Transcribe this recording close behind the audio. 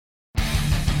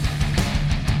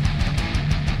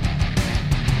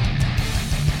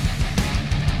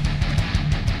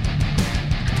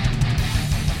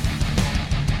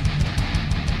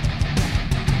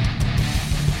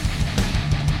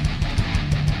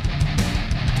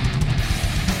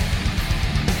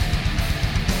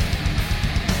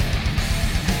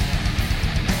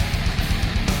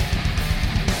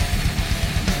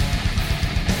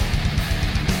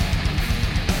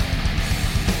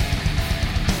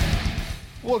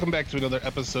Welcome back to another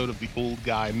episode of the Old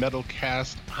Guy Metal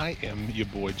Cast. I am your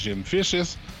boy Jim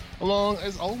Vicious, along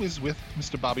as always with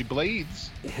Mr. Bobby Blades.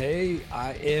 Hey,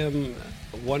 I am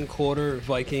 1/4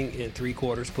 Viking and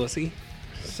 3/4 pussy.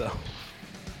 So,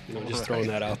 just throwing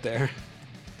that out there.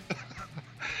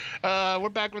 We're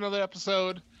back with another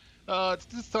episode.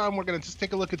 This time we're going to just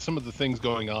take a look at some of the things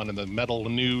going on in the metal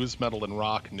news, metal and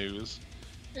rock news,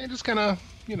 and just kind of,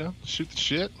 shoot the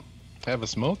shit, have a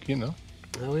smoke,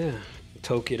 Oh, yeah.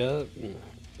 Toke it up.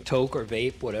 Toke or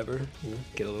vape, whatever.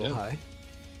 Get a little high.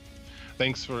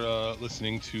 Thanks for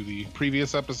listening to the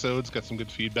previous episodes. Got some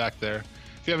good feedback there.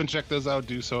 If you haven't checked those out,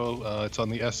 do so. It's on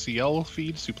the SCL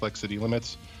feed, Suplex City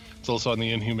Limits. It's also on the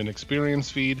Inhuman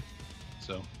Experience feed.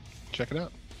 So check it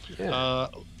out. Yeah.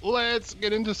 Let's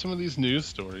get into some of these news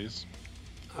stories.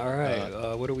 All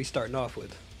right. What are we starting off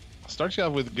with? Starting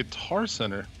off with Guitar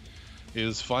Center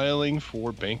is filing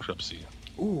for bankruptcy.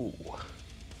 Ooh.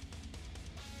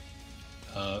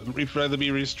 We'd rather be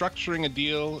restructuring a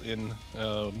deal in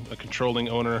a controlling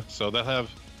owner, so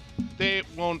they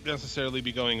won't necessarily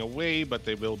be going away, but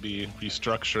they will be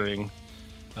restructuring.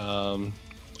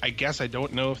 I guess I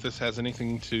don't know if this has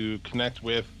anything to connect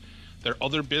with their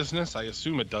other business. I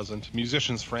assume it doesn't.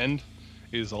 Musician's Friend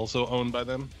is also owned by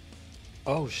them.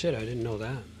 Oh shit! I didn't know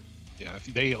that. Yeah,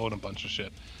 they own a bunch of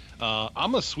shit.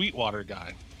 I'm a Sweetwater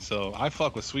guy, so I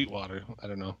fuck with Sweetwater. I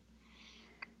don't know.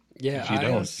 Yeah, if you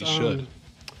don't, you should.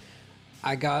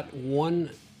 I got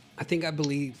one. I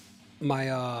believe my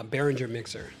Behringer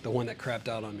mixer, the one that crapped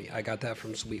out on me. I got that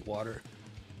from Sweetwater.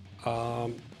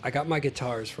 I got my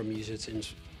guitars from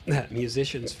Musician's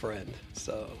Friend.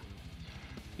 So,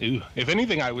 ooh, if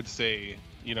anything, I would say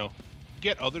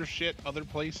get other shit other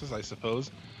places, I suppose.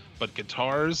 But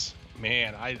guitars,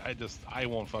 man, I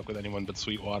won't fuck with anyone but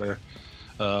Sweetwater.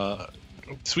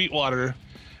 Sweetwater.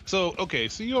 So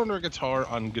you order a guitar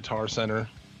on Guitar Center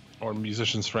or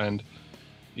Musician's Friend.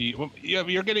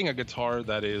 You're getting a guitar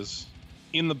that is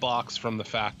in the box from the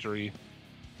factory.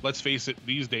 Let's face it,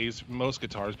 these days, most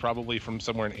guitars probably from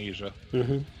somewhere in Asia.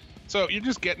 Mm-hmm. So you're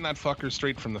just getting that fucker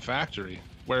straight from the factory.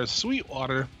 Whereas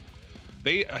Sweetwater,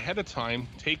 they ahead of time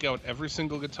take out every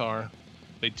single guitar.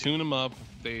 They tune them up.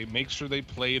 They make sure they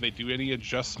play. They do any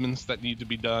adjustments that need to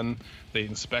be done. They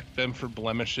inspect them for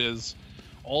blemishes,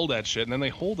 all that shit, and then they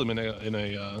hold them in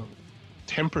a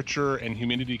temperature and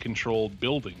humidity controlled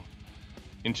building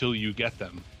until you get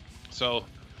them. So,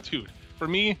 dude, for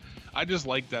me, I just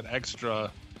like that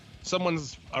extra.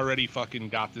 Someone's already fucking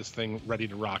got this thing ready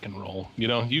to rock and roll.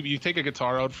 You take a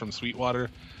guitar out from Sweetwater,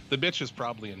 the bitch is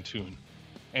probably in tune,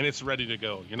 and it's ready to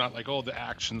go. You're not like, oh, the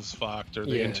action's fucked or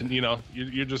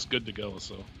you're just good to go.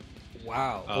 So,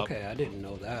 wow, okay, I didn't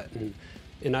know that,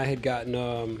 and I had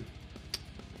gotten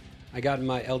I got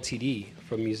my LTD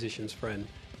from Musician's Friend,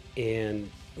 and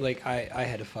like I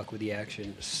had to fuck with the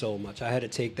action so much. I had to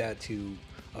take that to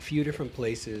a few different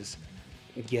places,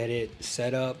 get it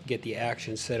set up, get the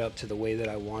action set up to the way that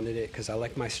I wanted it, because I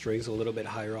like my strings a little bit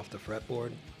higher off the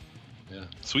fretboard. Yeah,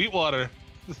 Sweetwater,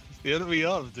 hit me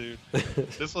up, dude.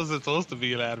 This wasn't supposed to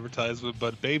be an advertisement,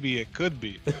 but baby, it could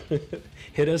be.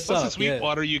 Hit us Plus up. At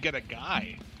Sweetwater, you get a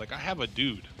guy. Like, I have a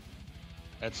dude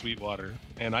at Sweetwater,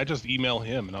 and I just email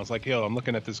him, and I was like, yo, I'm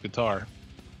looking at this guitar.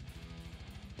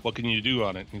 What can you do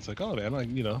on it? And he's like, oh, man,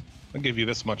 I'll give you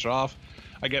this much off.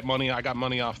 I got money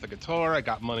off the guitar. I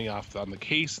got money off on the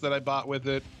case that I bought with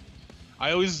it.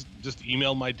 I always just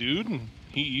email my dude, and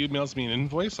he emails me an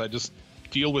invoice. I just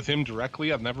deal with him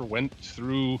directly. I've never went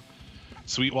through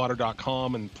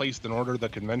Sweetwater.com and placed an order the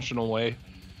conventional way.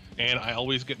 And I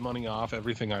always get money off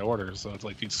everything I order. So it's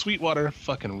like, dude, Sweetwater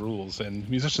fucking rules. And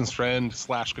Musician's Friend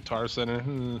 / Guitar Center.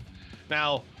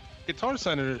 Now, Guitar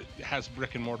Center has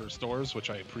brick and mortar stores, which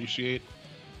I appreciate.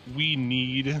 We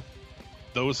need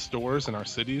those stores in our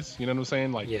cities. You know what I'm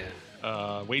saying? Like,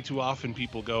 yeah. Way too often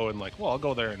people go and like, well, I'll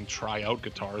go there and try out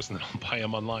guitars and then I'll buy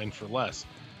them online for less.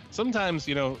 Sometimes,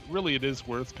 really it is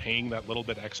worth paying that little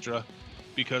bit extra,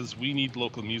 because we need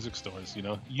local music stores.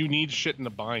 You need shit in a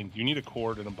bind. You need a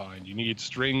chord in a bind. You need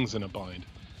strings in a bind.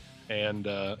 And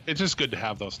it's just good to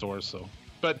have those stores. So,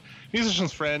 but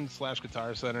Musician's Friend /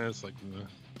 Guitar Center is like,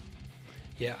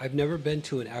 yeah, I've never been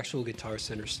to an actual Guitar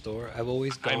Center store. I've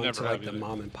always gone to like the either.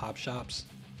 mom and pop shops.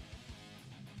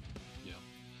 Yeah,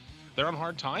 they're on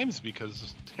hard times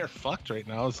because they're fucked right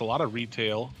now. It's a lot of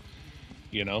retail.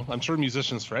 I'm sure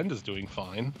Musician's Friend is doing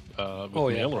fine with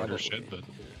mail order shit, but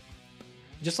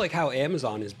just like how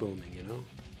Amazon is booming,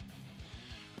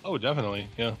 Oh, definitely,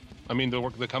 yeah. I mean,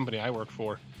 the company I work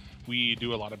for, we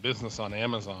do a lot of business on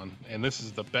Amazon, and this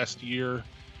is the best year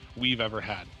we've ever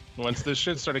had. Once this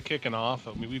shit started kicking off,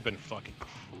 I mean, we've been fucking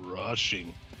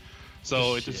crushing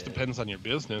So it just Shit. depends on your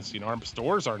business. You know, our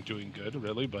stores aren't doing good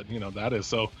really, but you know that is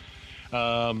so.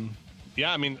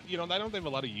 Yeah, I mean, you know, I don't have a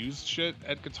lot of used shit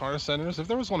at Guitar Centers. If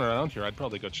there was one around here, I'd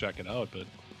probably go check it out. But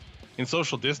in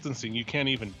social distancing, you can't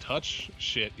even touch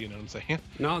shit. You know what I'm saying?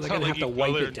 No, It's they're not gonna like have to you go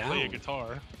wipe there it and play a down.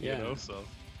 guitar. Yeah. You know, so.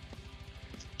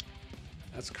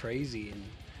 That's crazy. And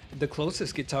the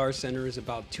closest Guitar Center is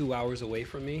about 2 hours away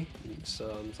from me. And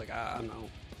so it's like I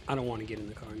don't want to get in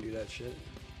the car and do that shit.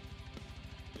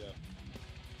 Yeah.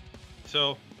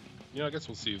 So, you know, I guess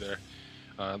we'll see there.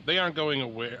 They aren't going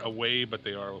away, but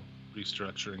they are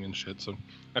restructuring and shit. So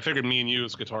I figured me and you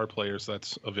as guitar players,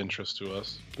 that's of interest to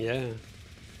us. Yeah.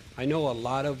 I know a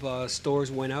lot of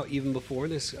stores went out even before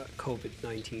this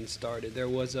COVID-19 started. There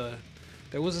was a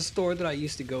store that I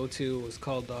used to go to. It was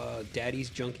called Daddy's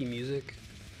Junkie Music,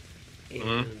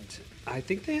 and I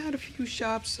think they had a few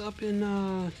shops up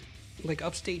in like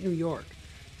upstate New York.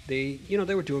 They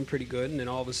were doing pretty good, and then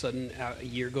all of a sudden a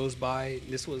year goes by.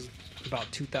 This was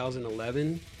about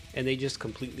 2011, and they just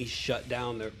completely shut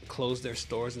down. Closed their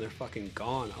stores, and they're fucking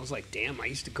gone. I was like, damn, I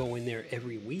used to go in there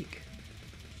every week.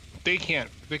 They can't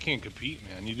compete,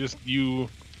 man. You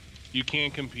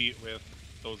can't compete with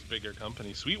those bigger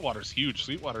companies. Sweetwater's huge.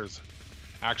 Sweetwater's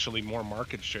actually more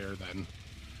market share than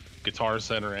Guitar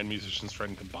Center and Musician's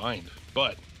Friend combined.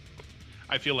 But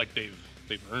I feel like they've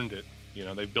earned it. You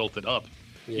know, they've built it up.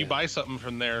 Yeah. You buy something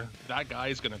from there, that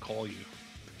guy's gonna call you.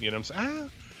 You know what I'm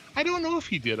saying? I don't know if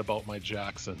he did about my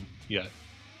Jackson yet.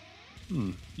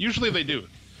 Usually they do.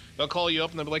 They'll call you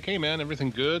up and they'll be like, hey man, everything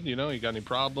good? You know, you got any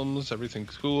problems?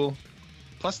 Everything's cool.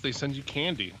 Plus they send you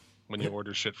candy when you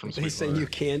order shit from Sweetwater. They send you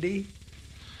candy?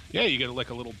 Yeah, you get like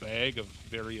a little bag of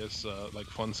various like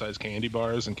fun-sized candy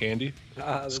bars and candy.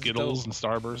 Skittles dope. and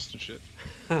Starburst and shit.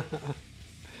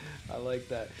 I like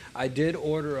that. I did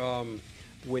order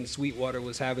when Sweetwater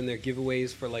was having their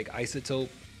giveaways for like Isotope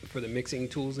for the mixing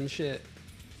tools and shit.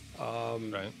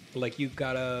 Right. Like you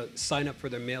gotta sign up for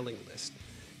their mailing list.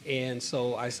 And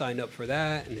so I signed up for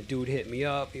that, and the dude hit me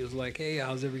up. He was like, hey,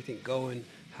 how's everything going?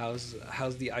 How's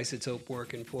the Isotope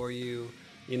working for you?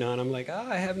 You know, and I'm like,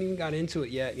 I haven't even got into it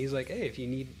yet. And he's like, hey, if you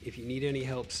need any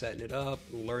help setting it up,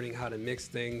 learning how to mix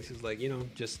things, he's like, you know,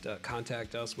 just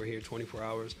contact us. We're here 24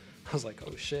 hours. I was like,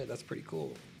 oh shit, that's pretty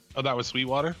cool. Oh, that was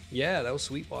Sweetwater? Yeah, that was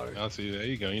Sweetwater. Oh, see, there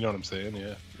you go. You know what I'm saying?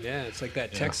 Yeah. Yeah, it's like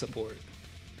that tech support.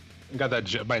 I got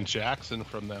that my Jackson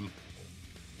from them,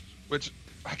 which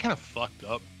I kind of fucked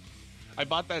up. I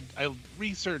bought that. I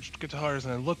researched guitars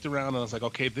and I looked around and I was like,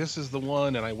 okay, this is the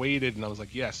one. And I waited and I was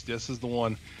like, yes, this is the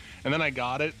one. And then I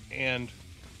got it, and for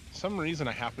some reason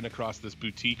I happened across this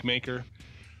boutique maker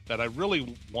that I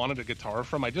really wanted a guitar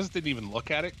from. I just didn't even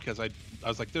look at it because I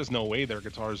was like, there's no way their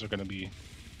guitars are going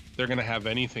to have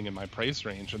anything in my price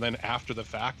range. And then after the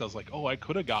fact, I was like, oh, I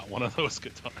could have got one of those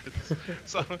guitars.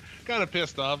 So kind of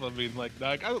pissed off. I mean, like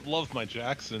I love my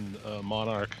Jackson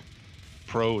Monarch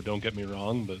Pro, don't get me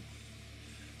wrong, but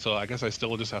so I guess I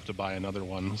still just have to buy another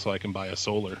one so I can buy a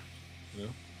Solar. You know?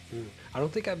 I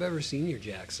don't think I've ever seen your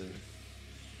Jackson.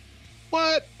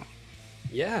 What?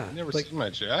 Yeah. Never like, seen my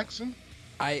Jackson?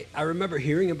 I remember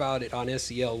hearing about it on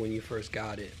SEL when you first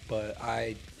got it, but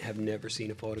I have never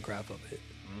seen a photograph of it.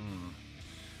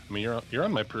 I mean, you're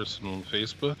on my personal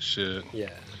Facebook. Shit.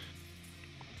 Yeah.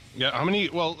 Yeah. How many?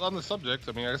 Well, on the subject,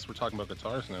 I mean, I guess we're talking about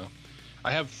guitars now.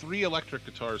 I have 3 electric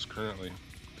guitars currently,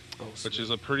 which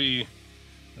is a pretty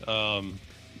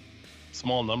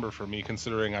small number for me,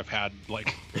 considering I've had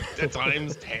like at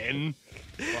times 10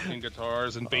 fucking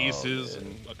guitars and basses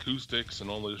and acoustics and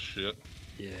all this shit.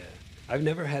 Yeah. I've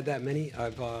never had that many.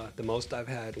 I've the most I've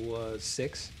had was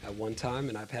 6 at one time,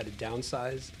 and I've had to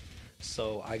downsize.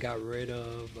 So I got rid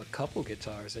of a couple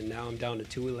guitars, and now I'm down to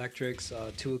 2 electrics,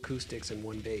 2 acoustics, and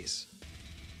 1 bass.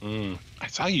 I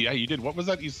saw you. Yeah, you did. What was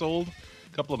that you sold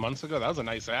a couple of months ago? That was a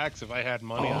nice axe. If I had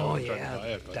money, I would try to buy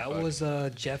it. That was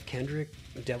Jeff Kendrick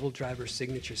Devil Driver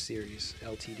Signature Series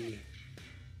LTD.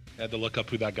 I had to look up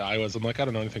who that guy was. I'm like, I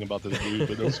don't know anything about this dude,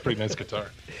 but it was a pretty nice guitar.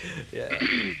 Yeah,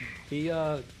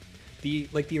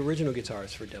 the original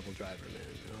guitars for Devil Driver, man.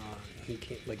 He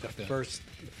came like the first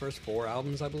 4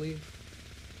 albums, I believe.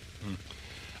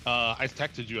 I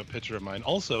texted you a picture of mine.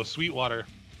 Also, Sweetwater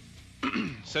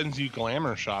sends you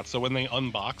glamour shots. So when they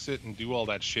unbox it and do all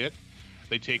that shit,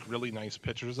 they take really nice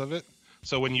pictures of it.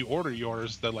 So when you order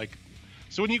yours, they're like,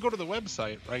 so when you go to the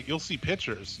website, right, you'll see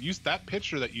pictures. Use that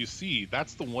picture that you see.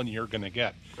 That's the one you're gonna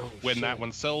get. When that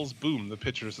one sells, boom, the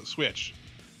pictures switch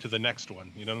to the next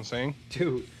one. You know what I'm saying?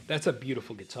 Dude, that's a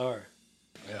beautiful guitar.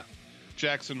 Yeah.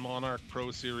 Jackson Monarch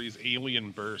Pro Series Alien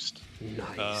Burst.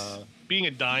 Nice. Being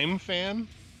a Dime fan,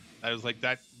 I was like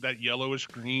that yellowish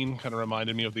green kind of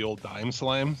reminded me of the old Dime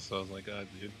slime. So I was like,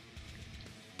 dude.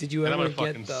 Did you And I'm ever a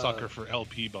fucking get the? sucker for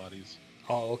LP bodies.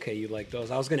 Oh, okay, you like those.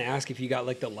 I was gonna ask if you got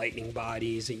like the lightning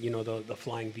bodies, you know, the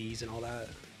flying V's and all that.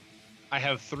 I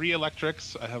have 3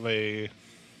 electrics. I have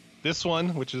this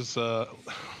one, which is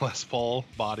Les Paul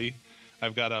body.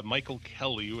 I've got a Michael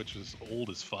Kelly, which is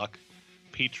old as fuck.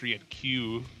 Patriot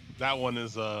Q. That one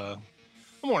is a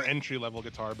more entry level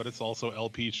guitar, but it's also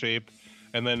LP shape.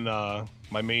 And then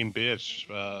my main bitch,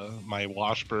 my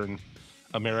Washburn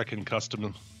American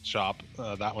Custom Shop.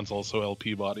 That one's also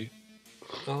LP body.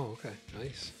 Oh, okay,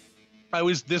 nice.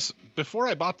 Before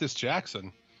I bought this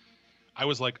Jackson, I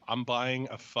was like, I'm buying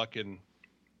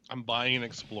an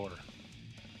Explorer.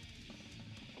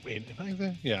 Wait, am I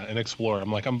there? Yeah, an Explorer.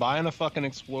 I'm like, I'm buying a fucking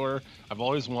Explorer. I've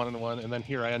always wanted one, and then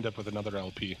here I end up with another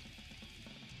LP.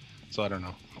 So I don't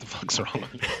know what the fuck's wrong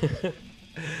with me.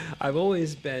 I've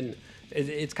always been.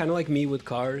 It's kind of like me with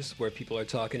cars, where people are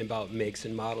talking about makes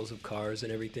and models of cars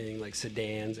and everything, like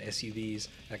sedans, SUVs,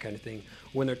 that kind of thing.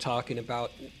 When they're talking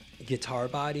about guitar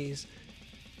bodies,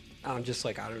 I'm just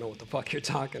like, I don't know what the fuck you're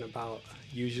talking about,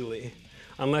 usually.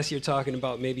 Unless you're talking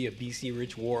about maybe a BC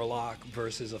Rich Warlock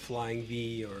versus a Flying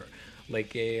V, or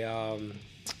like a...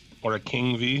 or a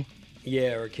King V.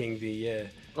 Yeah, or a King V, yeah.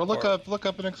 Or look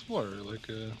up an Explorer. Like,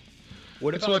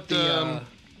 what about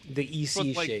the EC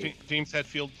what, like, shape? James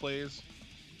Hetfield plays.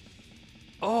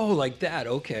 Oh, like that,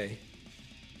 okay.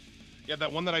 Yeah,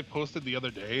 that one that I posted the other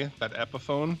day, that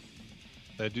Epiphone.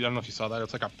 I don't know if you saw that.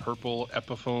 It's like a purple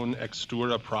Epiphone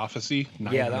Extura Prophecy.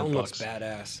 Yeah, that one looks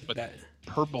badass. But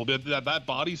purple, that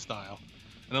body style.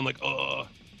 And I'm like, oh.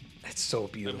 That's so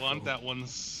beautiful. I want that one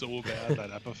so bad,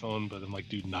 that Epiphone, but I'm like,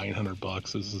 dude,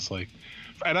 $900 is just like...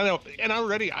 And I know, and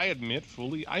already I admit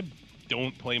fully, I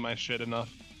don't play my shit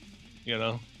enough. You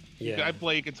know? Yeah. I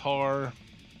play guitar...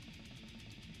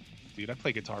 Dude, I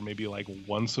play guitar maybe like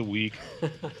once a week.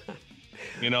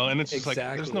 You know, and it's just like,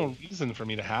 there's no reason for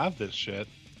me to have this shit.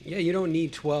 Yeah, you don't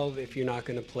need 12 if you're not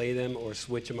going to play them or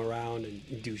switch them around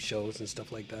and do shows and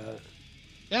stuff like that.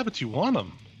 Yeah, but you want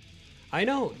them. I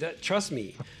know. Trust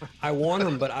me. I want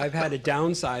them, but I've had to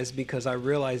downsize because I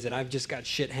realized that I've just got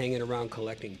shit hanging around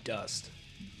collecting dust.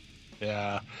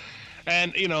 Yeah.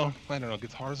 And, you know, I don't know.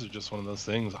 Guitars are just one of those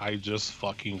things. I just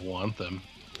fucking want them.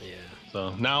 Yeah.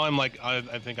 So now I'm like, I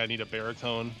think I need a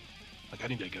baritone. Like, I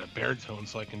need to get a baritone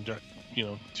so I can, you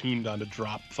know, tune down to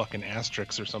drop fucking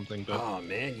asterisks or something. But oh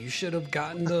man, you should have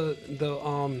gotten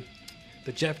the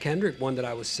Jeff Kendrick one that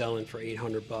I was selling for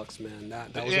 $800, man.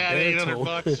 That was a baritone.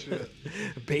 $800.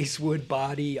 Basswood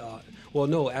body. Well,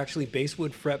 no, actually,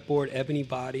 basswood fretboard, ebony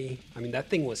body. I mean, that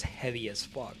thing was heavy as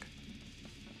fuck.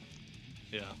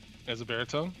 Yeah, as a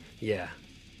baritone. Yeah.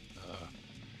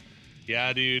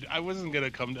 Yeah, dude, I wasn't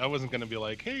gonna be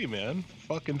like, hey man,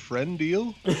 fucking friend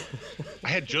deal. I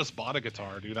had just bought a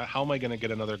guitar, dude. How am I gonna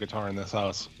get another guitar in this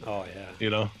house? Oh yeah. You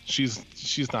know, she's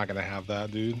not gonna have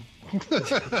that, dude.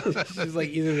 She's like,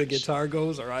 either the guitar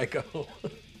goes or I go.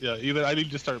 Yeah, either I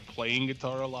need to start playing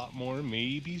guitar a lot more.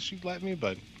 Maybe she'd let me,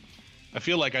 but I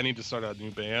feel like I need to start a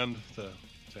new band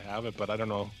to have it. But I don't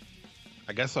know.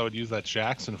 I guess I would use that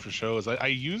Jackson for shows. I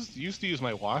used to use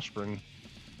my Washburn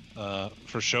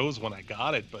for shows when I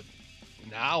got it, but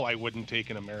now I wouldn't take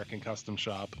an American Custom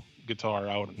Shop guitar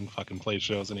out and fucking play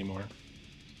shows anymore.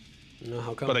 No,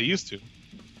 how come? But I used to.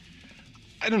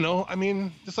 I don't know. I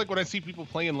mean, just like when I see people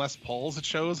playing Les Pauls at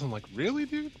shows, I'm like, really,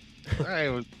 dude?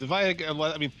 I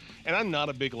mean, and I'm not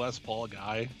a big Les Paul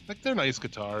guy. Like, they're nice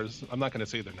guitars. I'm not going to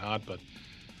say they're not, but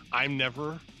I'm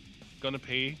never going to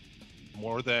pay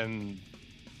more than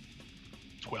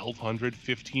 $1,200,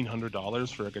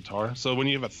 $1,500 for a guitar. So when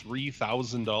you have a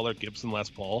 $3,000 Gibson Les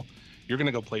Paul, you're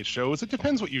gonna go play shows. It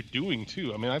depends what you're doing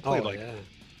too. I mean, I play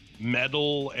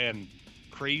metal and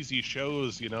crazy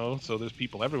shows, you know. So there's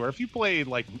people everywhere. If you play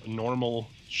like normal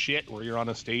shit where you're on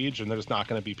a stage and there's not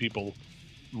gonna be people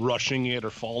rushing it or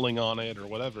falling on it or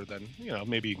whatever, then you know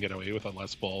maybe you can get away with a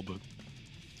Les Paul. But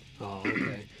oh,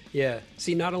 okay, yeah.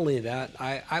 See, not only that,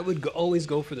 I would always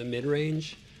go for the mid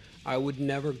range. I would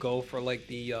never go for like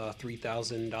the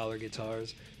 $3,000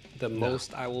 guitars. The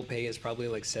most I will pay is probably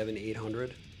like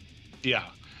 $700-800. Yeah,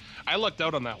 I lucked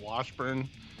out on that Washburn.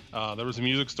 There was a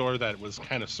music store that was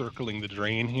kind of circling the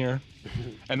drain here,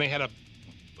 and they had a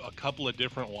couple of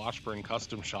different Washburn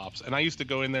custom shops. And I used to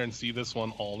go in there and see this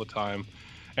one all the time,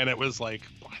 and it was like,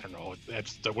 I don't know,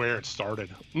 that's where it started,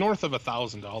 north of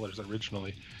 $1,000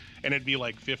 originally, and it'd be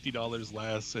like $50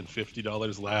 less and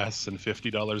 $50 less and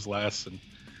 $50 less and.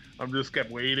 I just kept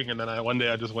waiting, and then one day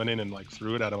I just went in and like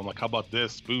threw it at him. I'm like, "How about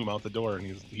this?" Boom, out the door, and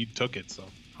he took it. So.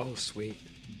 Oh, sweet.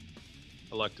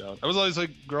 I lucked out. I was always like,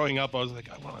 growing up, I was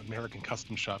like, I want an American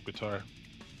Custom Shop guitar.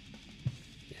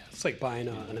 Yeah, it's like buying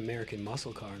an American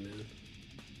muscle car, man.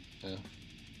 Yeah.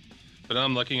 But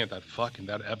I'm looking at that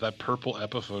that purple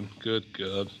Epiphone. Good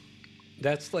God.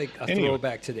 That's like a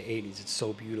throwback to the 80s. It's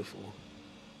so beautiful.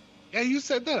 Yeah, you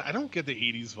said that. I don't get the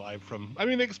 80s vibe from... I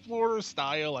mean, the Explorer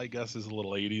style, I guess, is a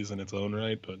little 80s in its own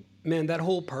right, but... Man, that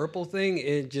whole purple thing,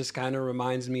 it just kind of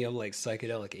reminds me of, like,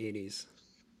 psychedelic 80s.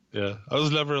 Yeah. I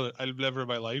never in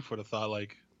my life would have thought,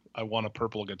 like, I want a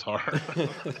purple guitar.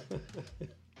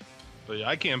 But yeah,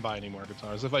 I can't buy any more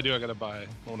guitars. If I do, I want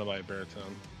to buy a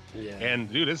baritone. Yeah. And,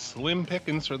 dude, it's slim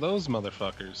pickings for those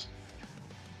motherfuckers.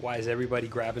 Why is everybody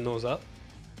grabbing those up?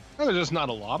 Well, there's just not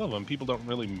a lot of them. People don't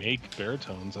really make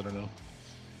baritones. I don't know.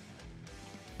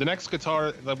 The next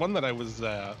guitar, the one that I was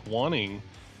wanting,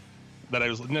 that I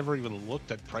was never even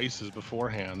looked at prices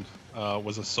beforehand,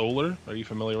 was a Solar. Are you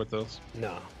familiar with those?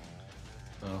 No.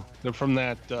 Oh. They're from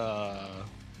that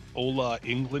Ola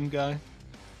England guy.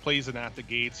 Plays in At the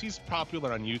Gates. He's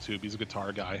popular on YouTube. He's a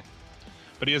guitar guy.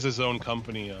 But he has his own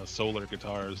company, Solar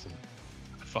Guitars. And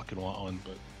I fucking want one,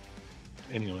 but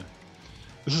anyway.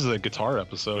 This is a guitar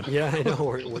episode. Yeah, I know.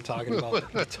 We're talking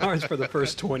about guitars for the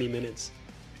first 20 minutes.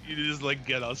 You just like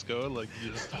get us going, like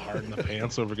you just harden the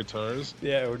pants over guitars.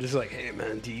 Yeah, we're just like, hey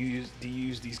man, do you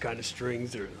use these kind of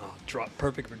strings or drop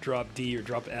perfect for drop D or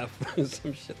drop F or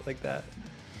some shit like that?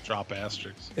 Drop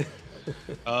asterisks.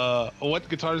 What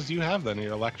guitars do you have then?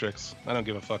 Your electrics? I don't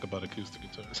give a fuck about acoustic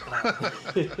guitars.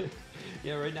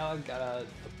 Yeah, right now I've got a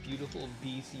beautiful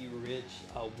BC Rich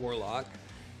Warlock,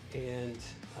 and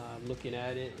looking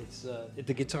at it, it's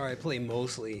the guitar I play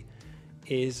mostly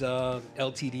is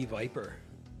LTD Viper.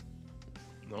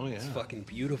 Oh yeah, it's fucking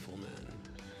beautiful, man.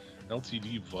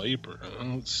 LTD Viper.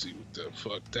 Let's see what the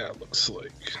fuck that looks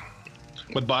like.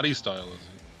 What body style is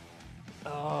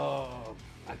it? Oh,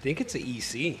 I think it's a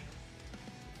EC.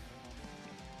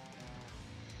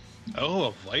 Oh,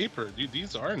 a Viper, dude.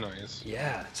 These are nice.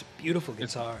 Yeah, it's a beautiful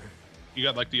guitar. You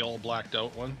got like the all blacked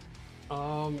out one?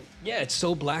 Yeah, it's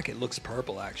so black it looks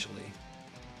purple actually,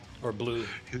 or blue.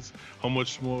 How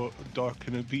much more dark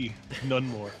can it be? None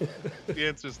more. The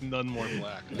answer's none more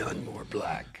black. None more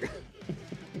black.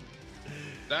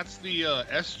 That's the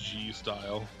SG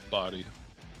style body.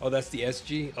 Oh, that's the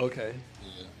SG? Okay.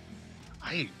 Yeah.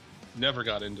 I never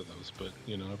got into those, but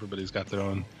you know, everybody's got their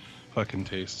own fucking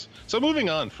tastes. So moving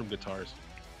on from guitars.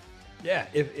 Yeah,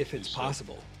 if it's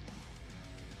possible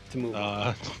to move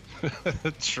on.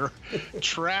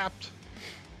 Trapped.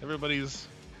 Everybody's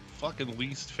fucking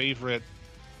least favorite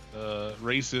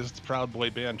racist Proud Boy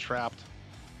band, Trapped.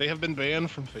 They have been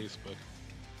banned from Facebook.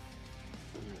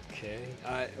 Okay.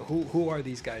 Who are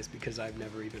these guys? Because I've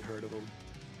never even heard of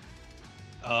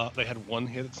them. They had one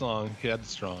hit song,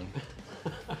 Headstrong.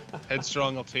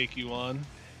 Headstrong, I'll take you on.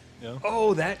 You know?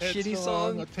 Oh, that Headstrong, shitty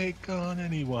song. I'll take on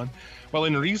anyone. Well,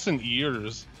 in recent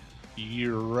years,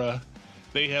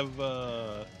 they have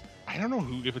I don't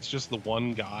know if it's just the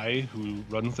one guy who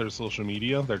runs their social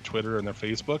media, their Twitter and their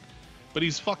Facebook, but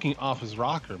he's fucking off his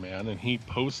rocker, man, and he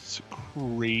posts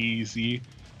crazy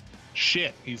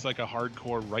shit. He's like a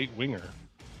hardcore right winger,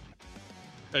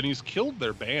 and he's killed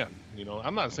their band. You know,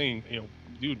 I'm not saying, you know,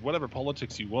 dude, whatever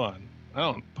politics you want. I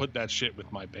don't put that shit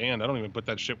with my band. I don't even put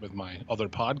that shit with my other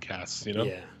podcasts, you know?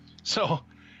 Yeah. So,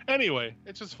 anyway,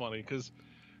 it's just funny because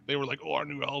they were like, oh, our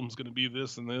new album's going to be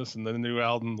this, and then the new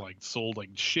album, like, sold like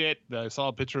shit. I saw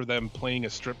a picture of them playing a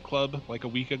strip club, like, a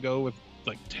week ago with,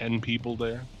 like, 10 people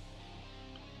there.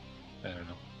 I don't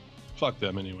know. Fuck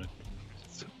them, anyway.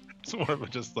 It's more of a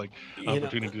just, like,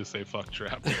 opportunity to say fuck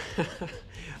Trap.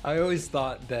 I always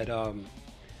thought that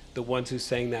the ones who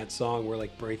sang that song were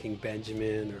like Breaking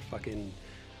Benjamin or fucking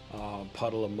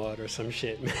Puddle of Mud or some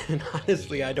shit, man.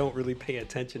 Honestly, I don't really pay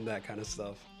attention to that kind of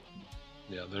stuff.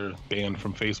 Yeah, they're banned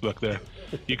from Facebook there.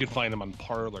 You can find them on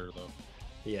Parler, though.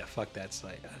 Yeah, fuck that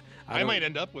site. I might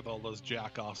end up with all those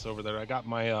jack-offs over there. I got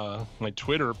my my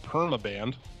Twitter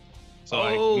perma-banned.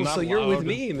 So you're with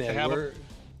me, man.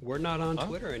 We're not on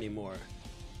Twitter anymore.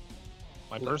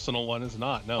 My personal one is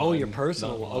not. No. Oh, your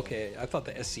personal one. Okay, I thought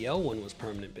the SCL one was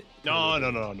permanent. No.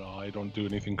 I don't do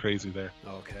anything crazy there.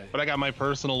 Okay. But I got my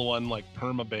personal one like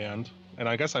perma-banned, and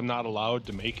I guess I'm not allowed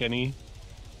to make any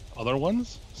other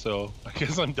ones. So I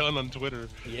guess I'm done on Twitter.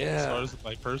 Yeah. As far as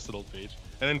my personal page,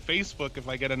 and then Facebook, if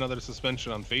I get another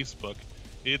suspension on Facebook,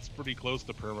 it's pretty close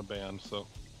to perma-banned. So.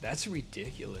 That's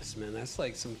ridiculous, man. That's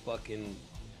like some fucking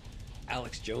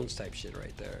Alex Jones type shit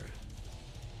right there.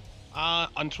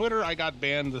 On Twitter, I got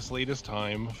banned this latest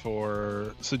time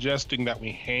for suggesting that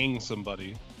we hang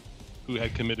somebody who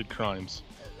had committed crimes.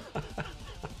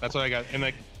 That's what I got.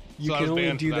 And you can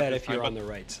only do that if you're on the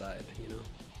right side, you know?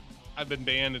 I've been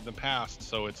banned in the past,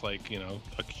 so it's like, you know,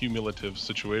 a cumulative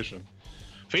situation.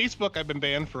 Facebook, I've been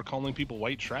banned for calling people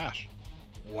white trash.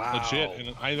 Wow. Legit.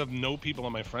 And I have no people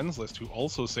on my friends list who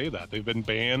also say that. They've been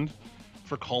banned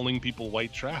for calling people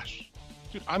white trash.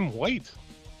 Dude, I'm white.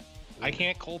 I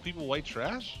can't call people white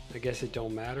trash? I guess it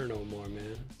don't matter no more,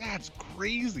 man. That's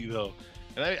crazy, though.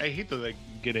 And I hate to like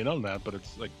get in on that, but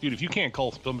it's like, dude, if you can't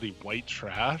call somebody white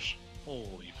trash,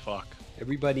 holy fuck.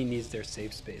 Everybody needs their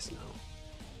safe space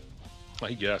now.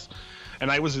 I guess. And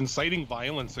I was inciting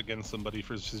violence against somebody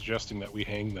for suggesting that we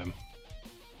hang them.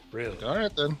 Really? Like, all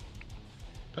right, then.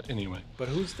 But anyway. But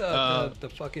who's the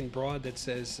fucking broad that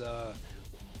says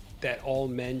that all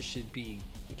men should be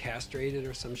castrated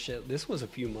or some shit? This was a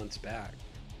few months back.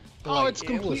 But, Oh, like, it's it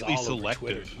was completely all over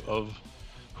selective Twitter. of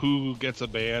who gets a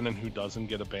ban and who doesn't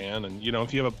get a ban. And, you know,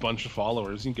 if you have a bunch of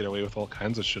followers, you can get away with all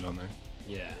kinds of shit on there.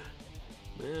 Yeah.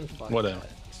 Man, fuck Whatever. that.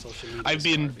 Social media I've is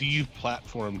been garbage.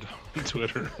 deplatformed on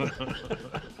Twitter.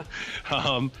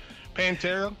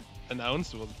 Pantera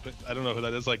announced, well, I don't know who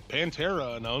that is, like,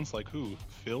 Pantera announced, like, who?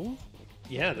 Phil?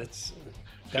 Yeah, that's...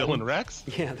 Phil and Rex?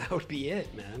 Yeah, that would be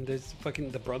it, man. There's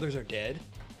fucking... The brothers are dead.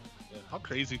 How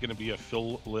crazy is it going to be if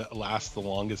Phil lasts the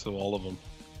longest of all of them?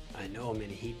 I know, man.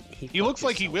 He He looks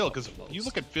like he fucked will, himself because up the you most.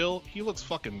 look at Phil, he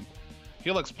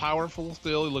looks powerful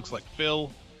still. He looks like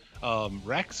Phil.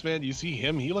 Rex, man, you see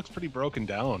him, he looks pretty broken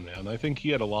down, man. I think he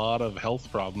had a lot of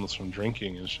health problems from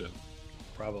drinking and shit.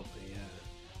 Probably, yeah.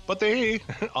 But they,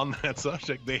 on that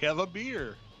subject, they have a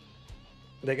beer.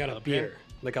 They got a beer.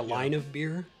 Like a line of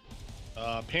beer?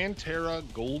 Pantera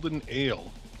Golden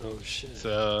Ale. Oh, shit. It's,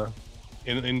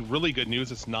 in really good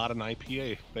news, it's not an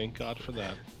IPA. Thank God for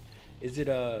that. Is it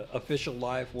a official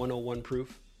live 101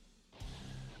 proof?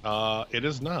 It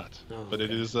is not, Oh, but it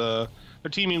okay. is, they're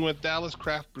teaming with Dallas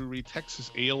Craft Brewery Texas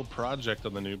Ale Project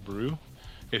on the new brew.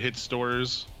 It hits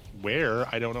stores where,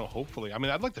 I don't know, hopefully. I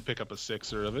mean, I'd like to pick up a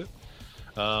sixer of it.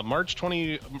 March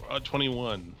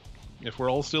 2021. If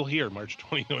we're all still here, March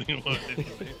 2021.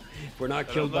 If we're not And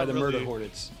killed I'm by not the murder really-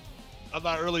 hornets. I'm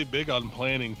not really big on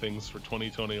planning things for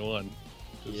 2021.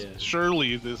 'Cause Yeah.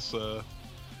 Surely this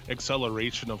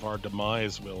acceleration of our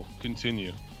demise will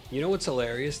continue. You know what's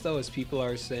hilarious though is people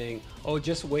are saying, "Oh,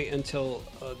 just wait until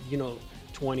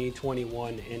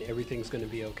 2021 and everything's gonna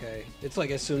be okay." It's like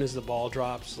as soon as the ball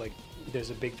drops, like there's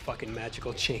a big fucking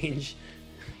magical change.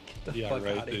 Get the Yeah, fuck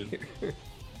right, out of dude. here.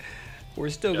 We're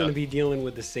still Yeah. gonna be dealing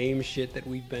with the same shit that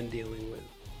we've been dealing with.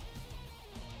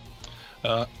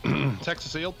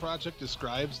 Texas Ale Project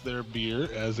describes their beer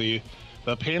as the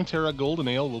Pantera Golden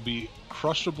Ale will be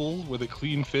crushable with a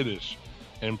clean finish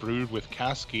and brewed with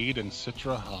Cascade and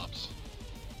Citra hops.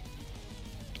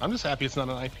 I'm just happy it's not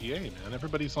an IPA, man.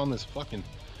 Everybody's on this fucking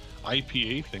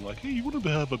IPA thing. Like, hey, you want to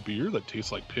have a beer that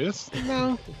tastes like piss?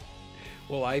 No.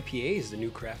 Well, IPA is the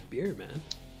new craft beer, man.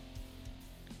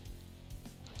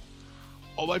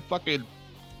 all my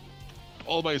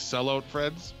sellout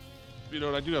friends, you know,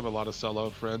 and I do have a lot of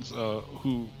sellout friends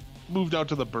who moved out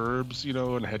to the burbs, you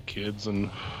know, and had kids and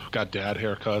got dad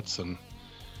haircuts and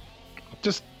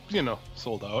just, you know,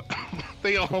 sold out.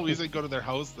 They go to their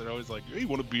house, they're always like, hey, you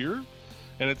want a beer?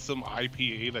 And it's some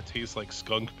IPA that tastes like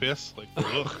skunk piss. Like,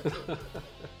 ugh.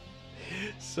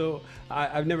 So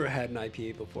I've never had an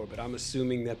IPA before, but I'm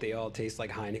assuming that they all taste like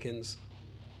Heineken's.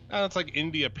 It's like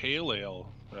India Pale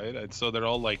Ale, right? And so they're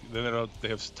all like, they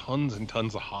have tons and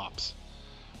tons of hops.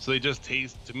 So they just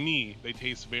taste, to me, they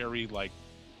taste very like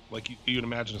you'd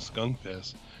imagine a skunk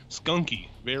piss. Skunky,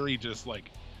 very just like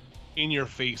in your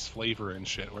face flavor and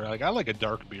shit. Where like I like a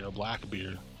dark beer, a black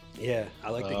beer, Yeah, I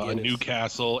like the a Guinness.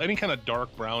 Newcastle, any kind of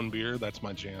dark brown beer. That's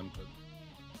my jam. But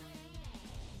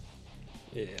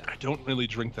Yeah. I don't really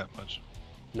drink that much.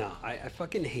 No, I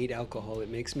fucking hate alcohol. It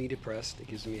makes me depressed. It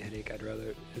gives me a headache. I'd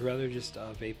rather just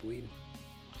vape weed.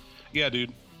 Yeah,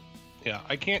 dude. Yeah,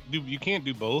 you can't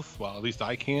do both. Well, at least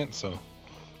I can't. So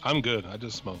I'm good. I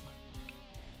just smoke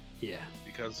Yeah.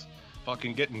 because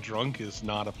fucking getting drunk is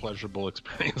not a pleasurable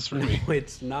experience for me.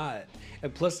 It's not.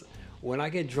 And plus, when I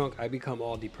get drunk, I become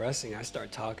all depressing. I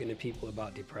start talking to people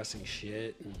about depressing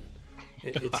shit, and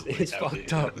it's Yeah,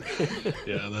 fucked yeah. up.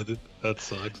 Yeah, that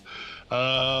sucks.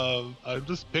 I'm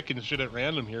just picking shit at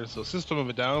random here. So System of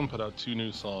a Down put out 2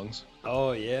 new songs.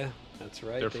 Oh yeah, that's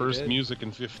right. Their they first did. music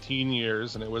in 15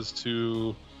 years, and it was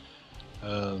to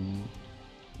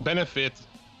benefit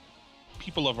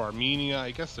people of Armenia.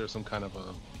 I guess there's some kind of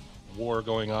a war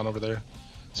going on over there.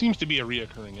 Seems to be a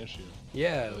reoccurring issue.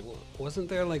 Yeah, wasn't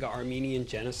there like an Armenian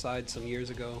genocide some years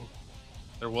ago?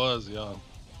 There was, yeah.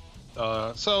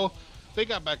 So they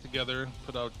got back together,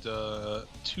 put out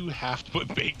 2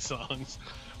 half-baked songs.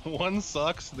 One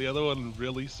sucks, the other one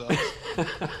really sucks,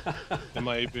 in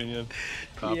my opinion.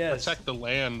 Yes. Protect the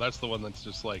Land, that's the one that's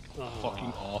just like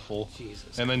fucking awful.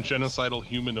 Jesus and then Christ. Genocidal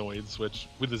Humanoids, which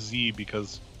with a Z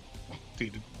because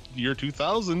dude, year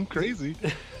 2000, crazy.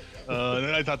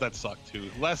 And I thought that sucked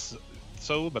too. Less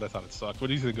so, but I thought it sucked. What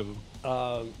do you think of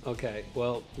them? Okay,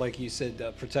 well, like you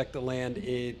said, Protect the Land,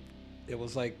 it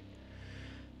was like,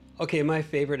 okay, my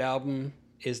favorite album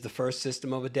is the first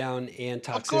System of a Down and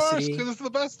Toxicity. Of course, because it's the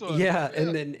best one. Yeah,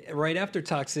 and then right after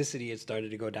Toxicity, it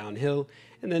started to go downhill.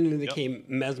 And then it came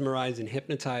Mesmerized and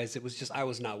Hypnotized. It was just, I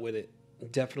was not with it.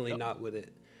 Definitely not with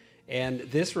it. And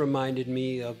this reminded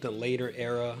me of the later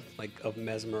era, like of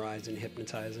Mesmerized and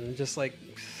Hypnotized. And just like,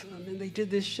 I mean, they did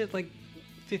this shit like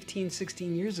 15,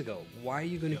 16 years ago. Why are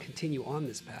you going to continue on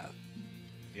this path?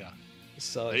 Yeah.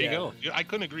 So there you go. I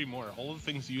couldn't agree more. All the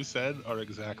things you said are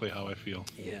exactly how I feel.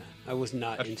 Yeah, I was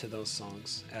not into those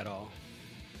songs at all.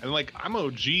 And like, I'm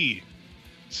OG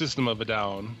System of a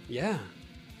Down. Yeah.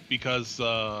 Because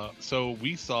so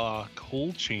we saw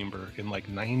Cold Chamber in like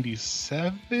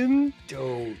 '97.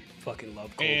 Don't fucking love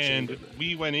Cold and Chamber. And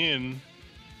we went in,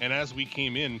 and as we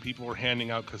came in, people were handing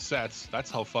out cassettes.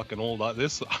 That's how fucking old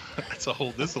that's how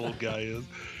old this old guy is.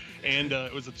 And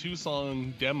it was a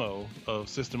 2-song demo of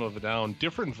System of a Down,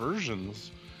 different versions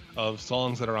of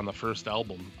songs that are on the first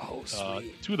album. Oh,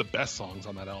 sweet. 2 of the best songs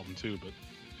on that album too. But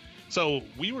so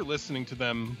we were listening to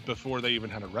them before they even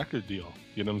had a record deal.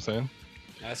 You know what I'm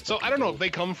saying? So I don't know if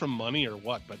they come from money or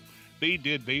what, but they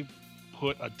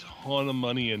put a ton of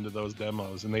money into those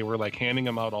demos, and they were like handing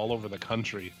them out all over the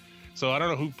country. So I don't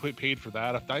know who paid for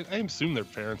that. I assume their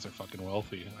parents are fucking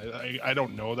wealthy. I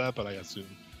don't know that, but I assume.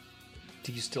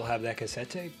 Do you still have that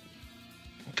cassette tape?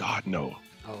 God, no.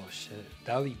 Oh shit,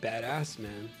 that would be badass,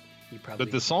 man. You probably.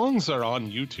 But the songs are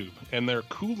on YouTube, and they're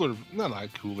cooler. No,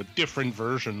 not cooler. Different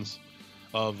versions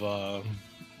of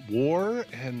War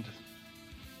and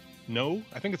No.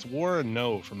 I think it's War and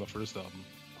No from the first album.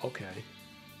 Okay.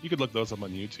 You could look those up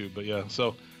on YouTube, but yeah.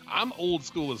 So I'm old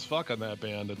school as fuck on that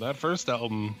band, and that first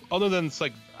album. Other than it's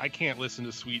like I can't listen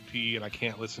to Sweet Pea and I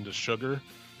can't listen to Sugar,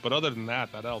 but other than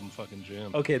that, that album fucking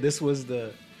jammed. Okay, this was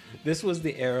the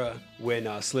era when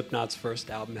Slipknot's first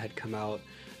album had come out.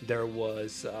 There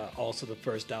was also the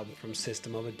first album from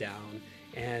System of a Down,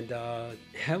 and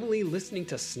heavily listening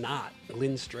to Snot,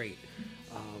 Lynn Strait.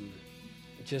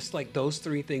 Just like those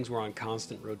 3 things were on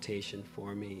constant rotation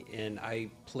for me, and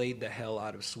I played the hell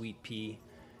out of Sweet Pea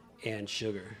and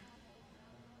Sugar.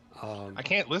 I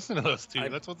can't listen to those 2.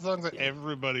 That's what the songs that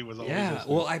everybody was always listening to.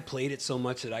 Well, I played it so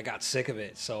much that I got sick of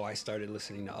it, so I started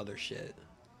listening to other shit.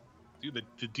 Dude,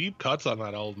 the deep cuts on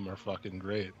that album are fucking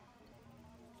great.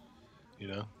 You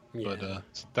know? Yeah. But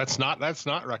that's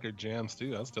not Record Jams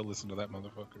too. I'll still listen to that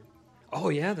motherfucker. Oh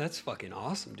yeah, that's fucking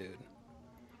awesome, dude.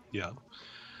 Yeah.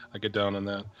 I get down on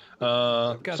that.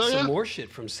 I've got some more shit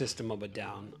from System of a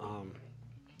Down.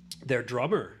 Their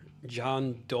drummer,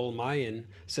 John Dolmayan,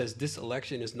 says this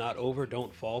election is not over,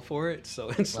 don't fall for it. So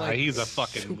it's like he's a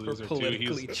fucking loser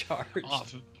politically too.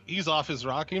 charged. He's off his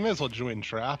rock. He may as well join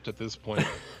Trapped at this point.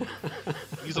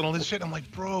 He's on all this shit. I'm like,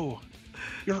 bro,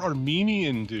 you're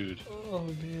Armenian, dude. Oh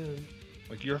man.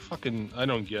 Like you're fucking. I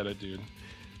don't get it, dude.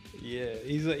 Yeah,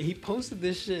 he posted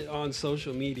this shit on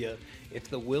social media. If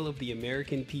the will of the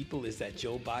American people is that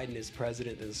Joe Biden is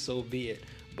president, then so be it.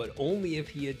 But only if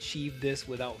he achieved this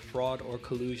without fraud or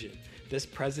collusion. This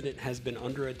president has been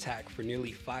under attack for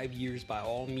nearly 5 years by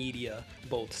all media,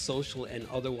 both social and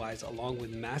otherwise, along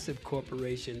with massive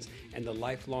corporations and the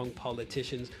lifelong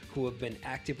politicians who have been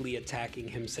actively attacking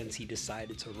him since he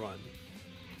decided to run.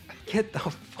 Get the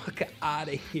fuck out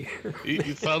of here.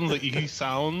 He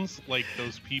sounds like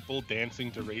those people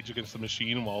dancing to Rage Against the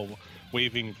Machine while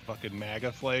waving fucking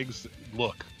MAGA flags.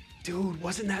 Look. Dude,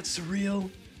 wasn't that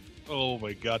surreal? Oh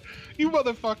my god. You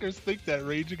motherfuckers think that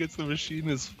Rage Against the Machine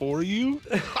is for you?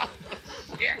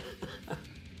 Yeah.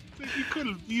 You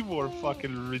couldn't be more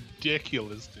fucking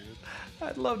ridiculous, dude.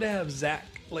 I'd love to have Zach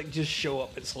like just show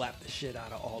up and slap the shit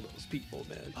out of all those people,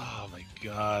 man. Oh my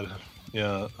god.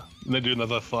 Yeah. And then do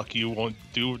another fuck you, won't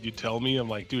do what you tell me. I'm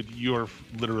like, dude, you're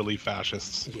literally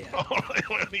fascists. Yeah.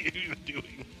 What are you even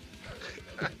doing?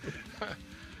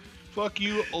 Fuck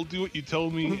you, I'll do what you tell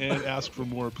me and ask for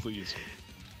more, please.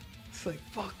 It's like,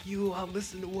 fuck you, I'll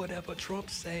listen to whatever Trump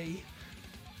say.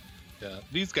 Yeah.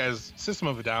 These guys, System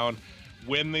of a Down,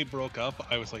 when they broke up,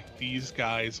 I was like, these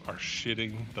guys are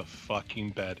shitting the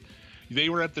fucking bed. They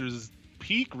were at their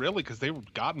peak, really, because they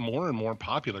got more and more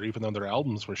popular, even though their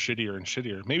albums were shittier and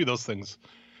shittier. Maybe those things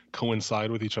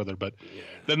coincide with each other, but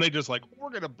then they just like, we're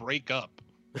gonna break up,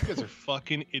 You guys are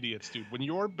fucking idiots, dude. When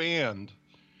your band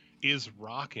is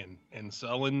rocking and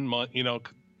selling,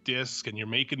 disc, and you're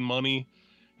making money,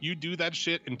 you do that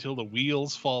shit until the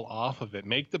wheels fall off of it.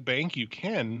 Make the bank you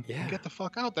can Yeah. and get the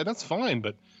fuck out. That's fine,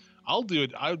 but I'll do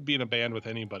it. I would be in a band with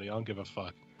anybody. I don't give a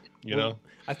fuck. You know?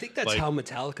 I think that's Like- how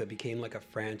Metallica became like a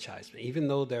franchise. Even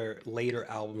though their later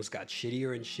albums got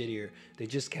shittier and shittier, they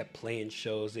just kept playing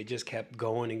shows. They just kept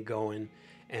going and going.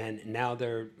 And now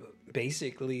they're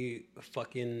basically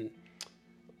fucking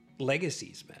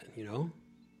legacies, man, you know?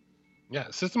 Yeah,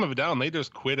 System of a Down, they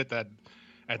just quit at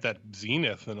that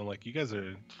zenith, and I'm like, you guys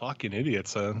are fucking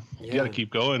idiots. You Yeah. got to keep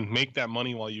going, make that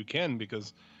money while you can,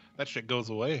 because that shit goes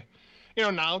away. You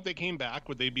know, now if they came back,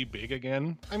 would they be big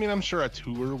again? I mean, I'm sure a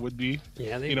tour would be.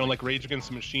 Yeah, they You know, like Rage Against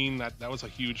the Machine, that was a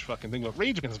huge fucking thing. But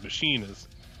Rage Against the Machine is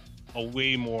a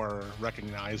way more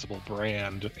recognizable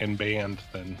brand and band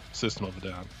than System of a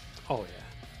Down. Oh, yeah.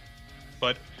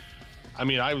 But I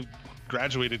mean, I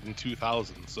graduated in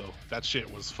 2000, so that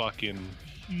shit was fucking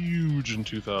huge in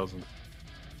 2000.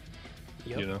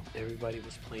 Yep. You know? Everybody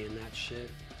was playing that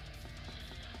shit.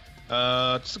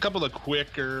 Just a couple of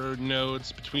quicker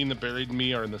notes. Between the Buried and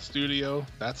Me are in the studio.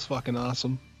 That's fucking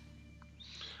awesome.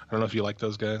 I don't know if you like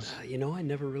those guys. You know, I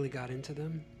never really got into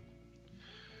them.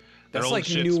 Their That's old like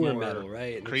shit's newer more metal,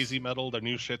 right? Crazy metal. Their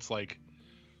new shit's like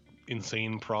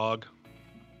insane prog.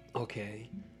 Okay.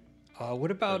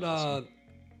 What about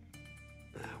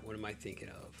Very what am I thinking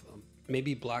of?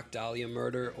 Maybe Black Dahlia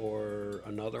Murder or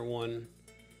another one.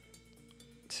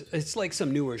 It's like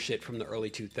some newer shit from the early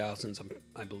 2000s,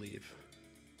 I believe.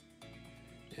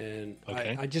 And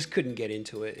Okay. I just couldn't get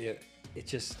into it. It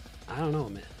just, I don't know,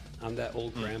 man. I'm that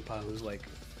old grandpa who's like,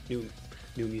 new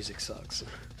music sucks.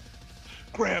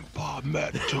 Grandpa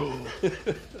metal.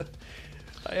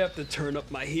 I have to turn up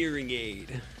my hearing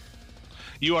aid.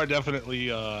 You are definitely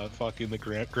fucking the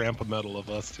grandpa metal of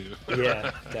us two.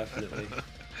 Yeah, definitely.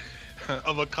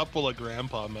 Of a couple of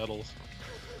grandpa metals.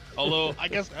 Although I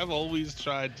guess I've always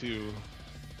tried to.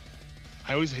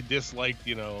 I always disliked,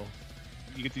 you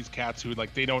get these cats who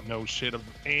like they don't know shit of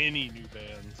any new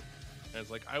bands. And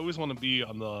it's like I always want to be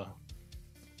on the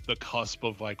cusp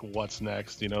of like what's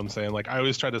next. You know what I'm saying? Like I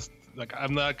always try to like I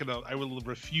will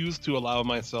refuse to allow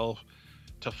myself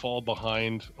to fall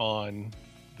behind on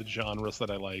the genres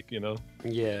that I like. You know?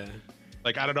 Yeah.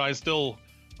 Like I don't know. I still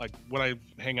like when I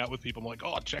hang out with people, I'm like,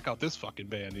 oh, check out this fucking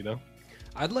band. You know?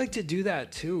 I'd like to do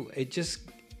that too.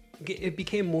 It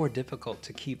became more difficult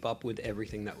to keep up with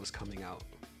everything that was coming out.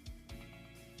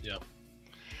 Yeah.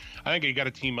 I think you got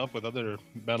to team up with other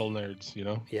metal nerds, you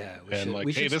know? Yeah, And like,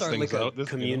 we hey, should this start thing's like a out, this,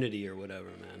 community or whatever,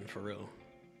 man, for real.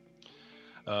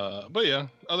 But yeah,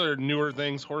 other newer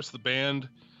things. Horse the Band.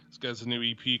 This guy's a new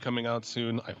EP coming out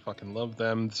soon. I fucking love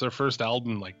them. It's their first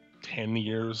album in like 10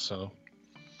 years, so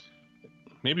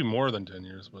maybe more than 10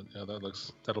 years, but yeah,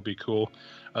 that'll be cool.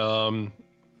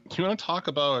 Do you want to talk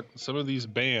about some of these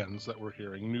bands that we're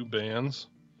hearing, new bands?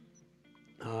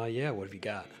 Yeah, what have you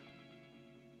got?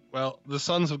 Well, the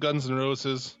Sons of Guns N'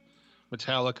 Roses,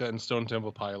 Metallica, and Stone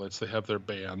Temple Pilots, they have their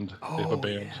band. They have a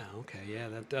band. Yeah, okay, yeah,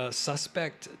 that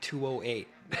Suspect 208.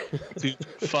 Dude,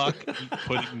 fuck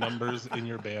putting numbers in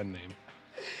your band name.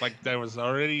 Like, that was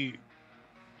already...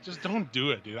 Just don't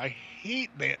do it, dude. I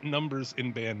hate numbers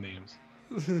in band names.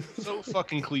 So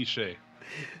fucking cliche.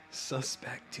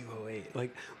 Suspect 208.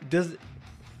 Like, does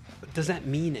that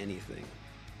mean anything?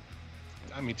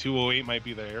 I mean, 208 might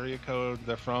be the area code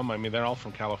they're from. I mean, they're all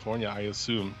from California, I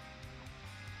assume.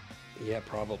 Yeah,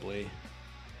 probably.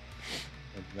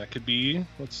 And that could be...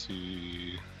 Let's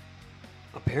see...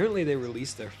 Apparently, they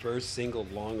released their first single,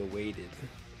 Long Awaited.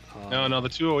 No, the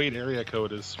 208 area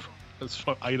code is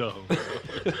from Idaho.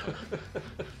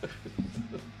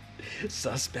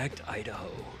 Suspect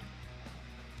Idaho.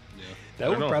 Yeah. That I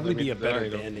would don't know. probably I mean, be a better I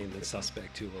don't- band name than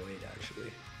Suspect 208,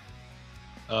 actually.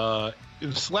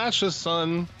 Slash's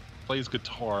son plays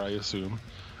guitar, I assume.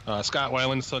 Scott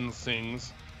Weiland's son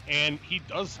sings, and he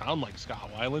does sound like Scott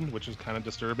Weiland, which is kind of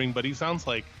disturbing, but he sounds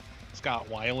like Scott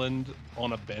Weiland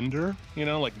on a bender,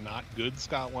 like not good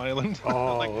Scott Weiland.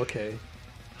 Oh, like, okay.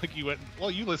 like you went,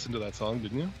 well, you listened to that song,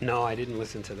 didn't you? No, I didn't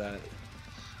listen to that.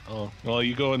 Oh, well,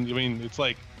 you go and, I mean, it's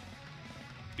like,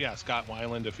 yeah, Scott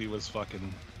Weiland if he was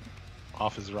fucking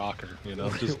off his rocker,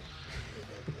 just...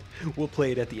 We'll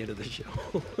play it at the end of the show.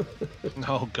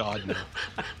 Oh God, no!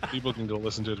 People can go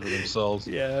listen to it for themselves.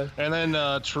 Yeah. And then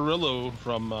Cirillo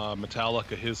from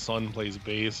Metallica, his son plays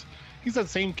bass. He's that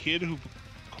same kid who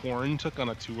Korn took on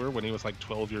a tour when he was like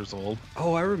 12 years old.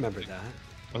 Oh, I remember that.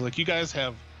 I was like, you guys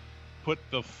have put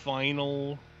the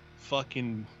final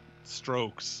fucking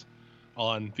strokes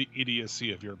on the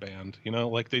idiocy of your band.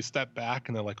 Like they step back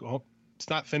and they're like, oh, it's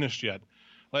not finished yet.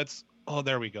 Let's. Oh,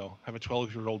 there we go. Have a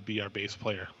 12-year-old be our bass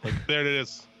player. Like there it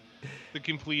is. The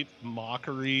complete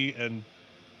mockery and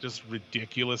just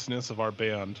ridiculousness of our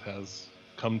band has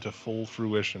come to full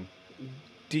fruition.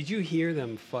 Did you hear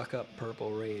them fuck up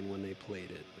Purple Rain when they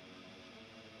played it?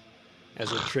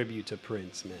 As a tribute to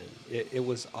Prince, man. It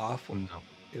was awful. No.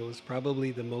 It was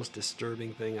probably the most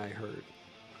disturbing thing I heard.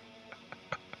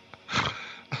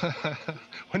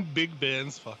 When big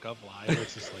bands fuck up live,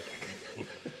 it's just like...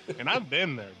 And I've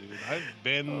been there, dude. I've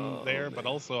been there, man. But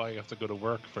also I have to go to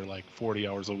work for like 40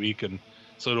 hours a week, and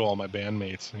so do all my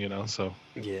bandmates, you know, so...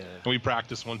 Yeah. And we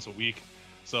practice once a week,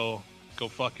 so go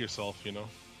fuck yourself, you know?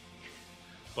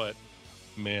 But...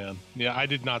 Man, yeah, I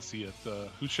did not see it.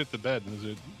 Who shit the bed? Is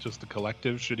it just the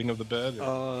collective shitting of the bed?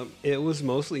 It was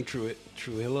mostly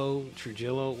Trujillo,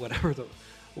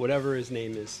 whatever his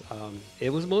name is.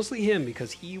 It was mostly him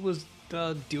because he was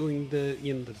doing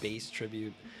the bass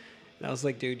tribute. And I was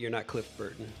like, dude, you're not Cliff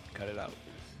Burton. Cut it out.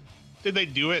 Did they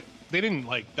do it? They didn't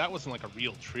that wasn't like a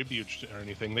real tribute or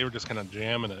anything. They were just kind of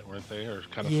jamming it, weren't they? Or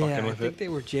kind of fucking with it? I think they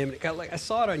were jamming it. I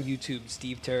saw it on YouTube.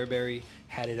 Steve Terryberry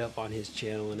had it up on his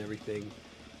channel and everything.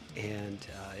 And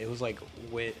it was like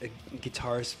when a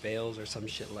guitarist fails or some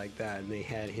shit like that, and they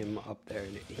had him up there,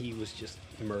 and he was just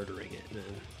murdering it, man,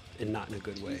 and not in a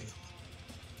good way.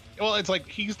 Well, it's like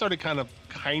he started kind of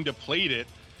played it,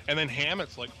 and then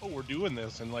Hammett's like, "Oh, we're doing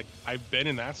this," and like I've been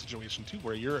in that situation too,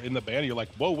 where you're in the band, you're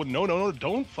like, "Whoa, no,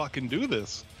 don't fucking do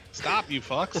this. Stop, you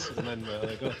fucks!" And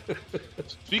then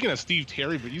speaking of Steve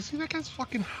Terry, but you see that guy's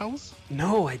fucking house?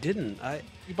 No, I didn't.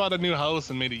 He bought a new house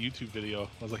and made a YouTube video.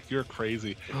 I was like, "You're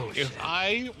crazy." Oh, if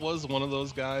I was one of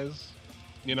those guys,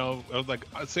 you know, I was like,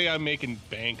 say I'm making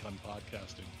bank on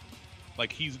podcasting.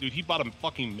 Like he bought a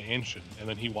fucking mansion and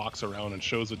then he walks around and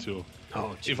shows it to him.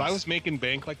 Oh, geez. If I was making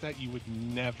bank like that, you would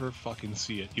never fucking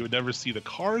see it. You would never see the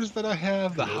cars that I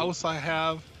have, the house I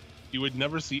have. You would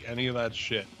never see any of that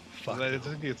shit. I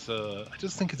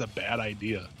just think it's a bad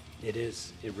idea. It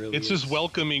is. It really is. It's just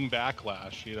welcoming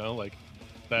backlash, you know, like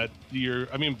that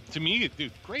I mean, to me,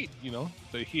 dude, great, you know,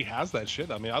 that he has that shit.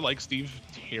 I mean, I like Steve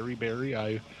Terryberry.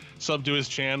 I subbed to his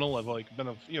channel. I've like been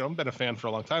a fan for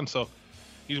a long time. So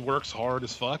he works hard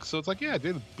as fuck. So it's like, yeah,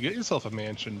 dude, get yourself a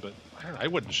mansion, but I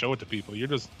wouldn't show it to people.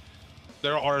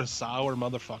 There are sour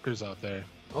motherfuckers out there.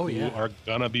 Oh, yeah. Who are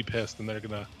gonna be pissed, and they're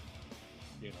gonna,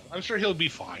 you know, I'm sure he'll be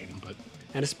fine, but.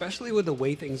 And especially with the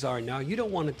way things are now, you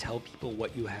don't want to tell people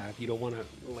what you have. You don't want to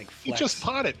like flex. You just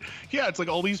bought it. Yeah, it's like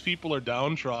all these people are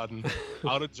downtrodden,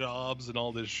 out of jobs and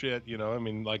all this shit, you know? I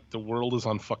mean, like the world is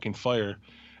on fucking fire.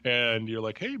 And you're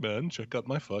like, hey man, check out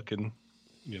my fucking,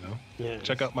 you know,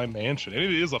 check out my mansion. And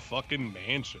it is a fucking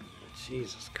mansion, dude.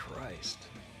 Jesus Christ.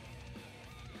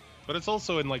 But it's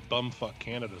also in like bumfuck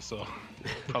Canada, so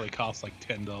it probably costs like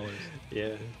 $10.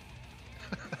 Yeah.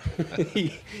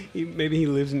 Maybe he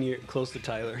lives close to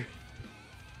Tyler.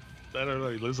 I don't know.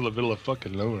 He lives in the middle of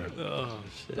fucking nowhere. Oh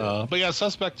shit! But yeah,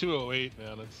 Suspect 208,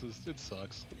 man. It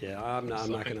sucks. Yeah, I'm not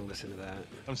gonna listen to that.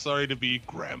 I'm sorry to be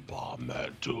Grandpa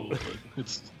Metal, but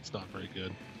it's not very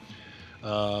good.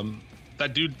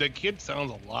 That kid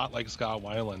sounds a lot like Scott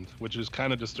Weiland, which is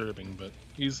kind of disturbing. But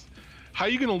how are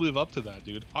you gonna live up to that,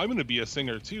 dude? I'm gonna be a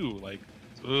singer too. Like,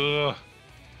 ugh.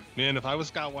 Man, if I was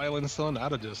Scott Weiland's son,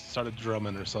 I'd have just started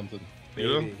drumming or something.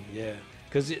 Maybe, yeah.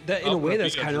 Because in a way,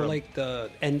 that's kind of like the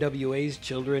NWA's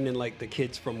children and like the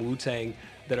kids from Wu-Tang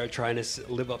that are trying to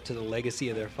live up to the legacy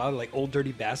of their father. Like Old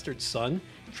Dirty Bastard's son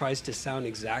tries to sound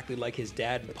exactly like his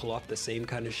dad and pull off the same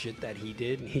kind of shit that he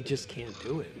did, and he just can't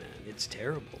do it, man. It's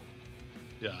terrible.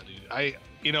 Yeah, dude.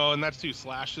 And that's too.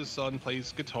 Slash's son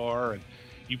plays guitar, and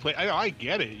you play. I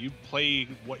get it. You play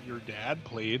what your dad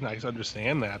played, and I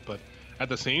understand that, but at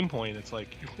the same point, it's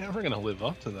like you're never gonna live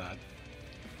up to that.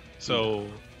 So,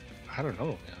 I don't know,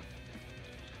 man.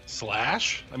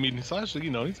 Slash? I mean, Slash, you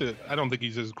know, I don't think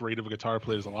he's as great of a guitar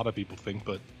player as a lot of people think,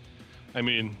 but I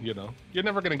mean, you know, you're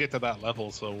never gonna get to that level.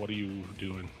 So what are you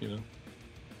doing? You know?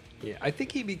 Yeah, I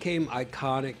think he became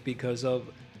iconic because of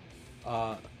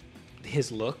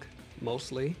his look,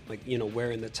 mostly, like, you know,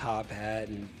 wearing the top hat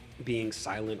and being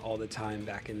silent all the time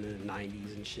back in the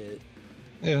 90s and shit.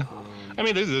 Yeah. I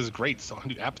mean, this is a great song.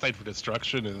 Dude, Appetite for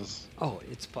Destruction is... Oh,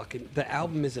 it's fucking... The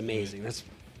album is amazing. That's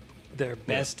their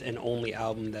best and only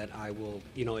album that I will...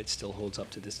 You know, it still holds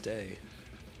up to this day.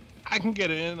 I can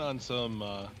get in on some...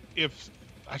 if...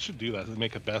 I should do that,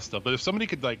 make a best of. But if somebody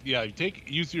could, like,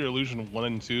 Use Your Illusion 1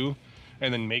 and 2,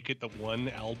 and then make it the one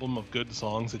album of good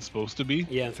songs it's supposed to be.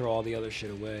 Yeah, and throw all the other shit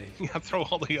away. Yeah, throw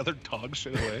all the other dog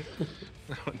shit away.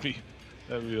 That'd be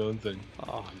the own thing.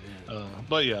 Oh, man.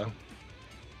 But yeah...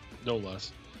 No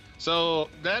less. So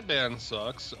that band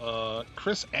sucks.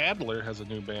 Chris Adler has a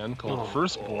new band called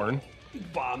Firstborn.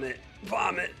 Vomit,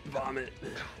 vomit, vomit.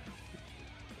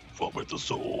 Vomit the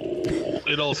soul.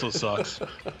 It also sucks.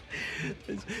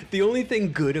 The only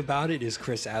thing good about it is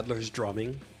Chris Adler's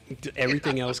drumming.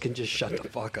 Everything else can just shut the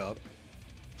fuck up.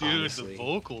 Dude, honestly. The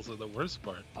vocals are the worst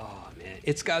part. Oh man,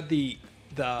 it's got the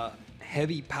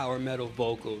heavy power metal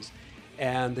vocals,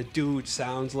 and the dude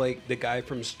sounds like the guy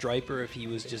from Stryper if he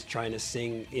was just trying to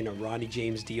sing in a Ronnie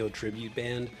James Dio tribute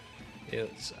band.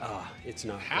 It's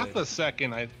not Half good. a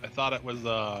second, I thought it was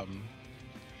the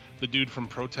dude from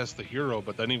Protest the Hero,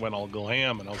 but then he went all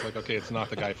glam, and I was like, okay, it's not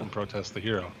the guy from Protest the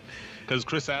Hero, because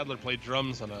Chris Adler played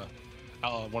drums on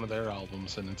one of their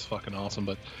albums, and it's fucking awesome.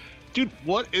 But dude,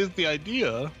 what is the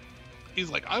idea? He's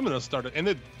like, I'm gonna start it,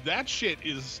 and that shit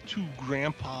is too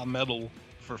grandpa metal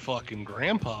for fucking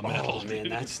grandpa metal. Oh man,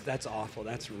 dude. that's awful.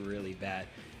 That's really bad.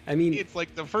 I mean, It's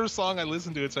like the first song I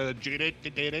listened to. It's like, you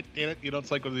know, it's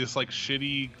like this like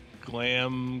shitty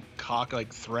glam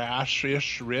like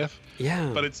thrash-ish riff.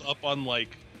 yeah. But it's up on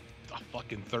like a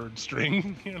fucking third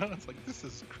string. You know, it's like, this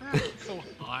is crap. It's so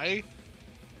high.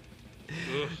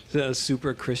 Ugh. The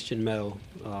super Christian metal.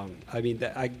 I mean,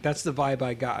 that's the vibe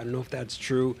I got. I don't know if that's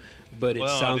true, but it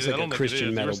sounds I don't like a think it Christian is.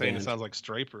 You metal were saying band. it sounds like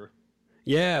Stryper.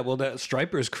 Yeah, well, that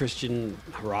Stryper is Christian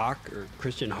rock or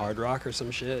Christian hard rock or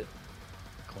some shit.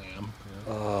 Glam.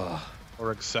 Yeah.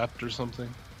 Or Accept or something.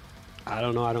 I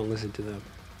don't know. I don't listen to them.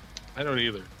 I don't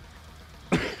either.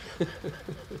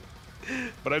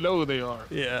 But I know who they are.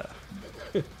 Yeah.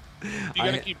 You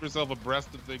gotta keep yourself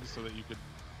abreast of things so that you could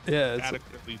Yeah.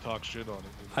 adequately talk shit on it.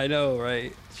 I know,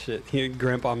 right? Shit. Here,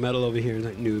 Grandpa Metal over here is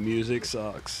like, new music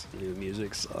sucks. New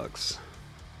music sucks.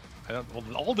 Well,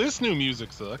 all this new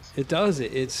music sucks. It does.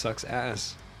 It sucks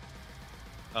ass.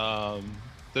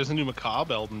 There's a new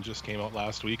Macabre album just came out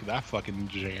last week. That fucking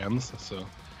jams. So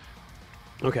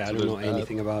Okay, I don't know there's that.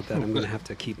 anything about that. I'm gonna have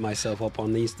to keep myself up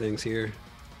on these things here.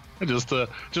 just to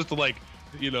like,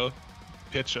 you know,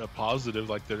 pitch a positive,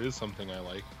 like there is something I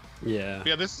like. Yeah. But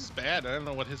yeah, this is bad. I don't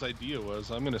know what his idea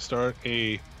was. I'm gonna start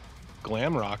a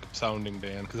glam rock sounding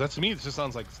band because that to me it just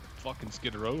sounds like fucking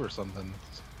Skid Row or something.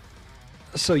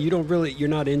 So you're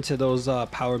not into those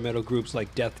power metal groups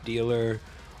like Death Dealer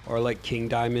or like King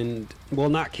Diamond. Well,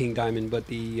 not King Diamond, but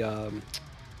the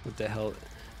what the hell,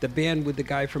 the band with the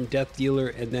guy from Death Dealer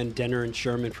and then Denner and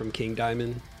Sherman from King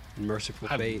Diamond and Merciful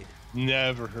I've Fate.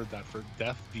 never heard that for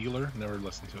Death Dealer. Never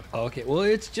listened to it. Oh, okay, well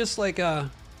it's just like I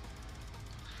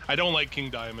don't like King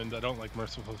Diamond. I don't like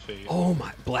Merciful Fate. oh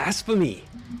my, blasphemy,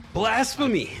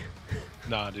 blasphemy.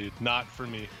 Nah, dude, not for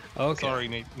me. Okay. Sorry,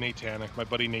 Nate Tannick. My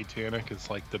buddy Nate Tannick is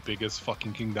like the biggest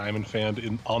fucking King Diamond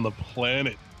fan on the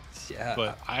planet. Yeah.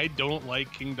 But I don't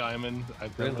like King Diamond.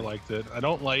 I've never Really? liked it. I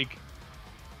don't like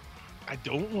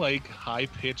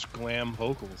high-pitched glam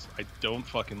vocals. I don't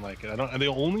fucking like it. And the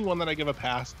only one that I give a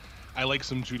pass, I like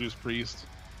some Judas Priest,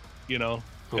 you know,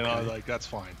 Okay. like that's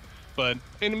fine. But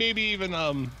and maybe even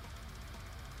oh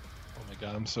my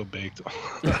god, I'm so baked.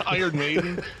 Iron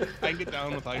Maiden, I can get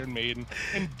down with Iron Maiden.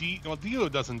 And Dio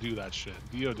doesn't do that shit.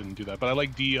 Dio didn't do that, but I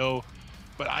like Dio.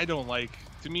 But I don't like.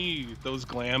 To me, those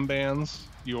glam bands,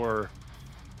 your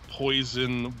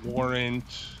Poison, Warrant,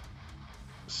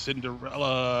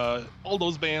 Cinderella, all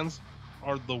those bands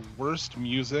are the worst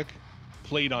music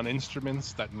played on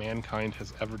instruments that mankind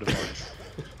has ever devised.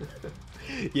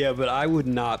 Yeah, but I would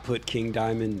not put King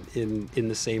Diamond in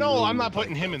the same No, room I'm not with,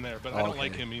 putting him in there, but I don't Okay.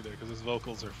 like him either because his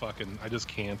vocals are fucking. I just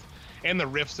can't. And the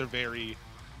riffs are very,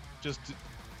 just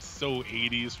so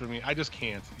 80s for me. I just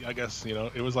can't. I guess you know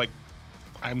it was like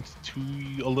I'm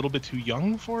a little bit too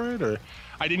young for it, or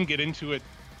I didn't get into it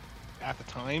at the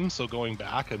time. So going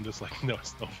back, I'm just like, no,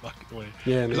 it's no fucking way.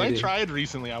 Yeah, Because I maybe. tried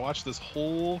recently. I watched this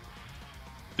whole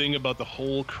thing about the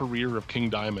whole career of King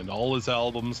Diamond, all his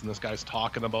albums, and this guy's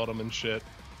talking about them and shit.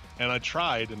 And I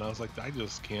tried, and I was like, I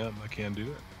just can't. I can't do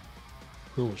it.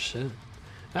 Oh shit.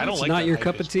 I don't That's like not that your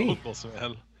cup of high-pitched tea. vocals,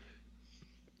 man.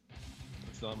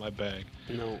 It's not my bag.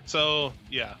 No. So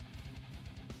yeah,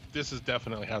 this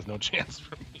definitely has no chance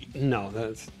for me No,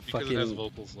 that's because it has fucking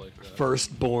vocals like that.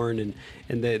 Firstborn,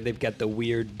 and they've got the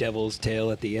weird devil's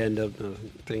tail at the end of the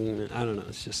thing. I don't know.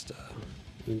 It's just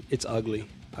it's ugly.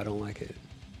 I don't like it.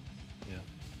 Yeah,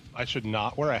 I should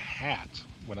not wear a hat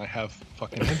when I have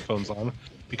fucking headphones on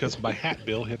because my hat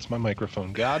bill hits my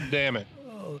microphone. God damn it.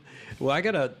 Well, I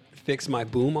gotta fix my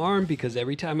boom arm because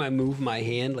every time I move my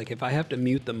hand, like if I have to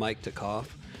mute the mic to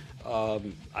cough,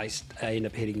 I end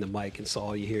up hitting the mic, and so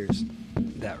all you hear is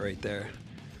that right there.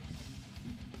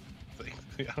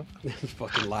 Yeah. It's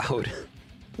fucking loud.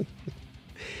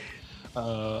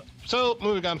 So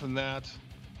moving on from that,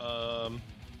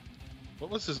 What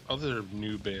was this other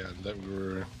new band that we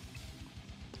were?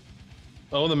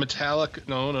 Oh, the Metallic.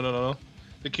 No.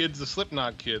 The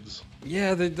Slipknot kids.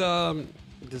 Yeah, the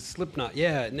Slipknot.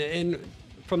 Yeah, and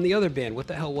from the other band, what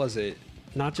the hell was it?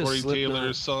 Not just Corey Slipknot.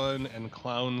 Taylor's son and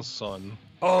Clown's son.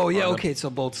 Oh yeah, okay,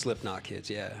 so both Slipknot kids,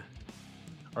 yeah.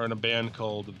 Are in a band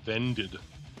called Vended.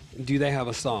 Do they have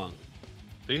a song?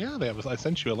 Yeah, they have. I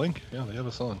sent you a link. Yeah, they have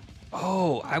a song.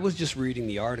 Oh, I was just reading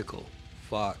the article.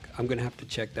 Fuck, I'm gonna have to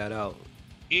check that out.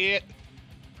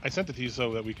 I sent it to you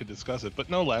so that we could discuss it, but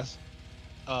no less.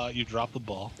 You dropped the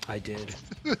ball. I did.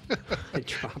 I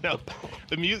dropped No, the ball.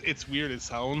 the music. It's weird. It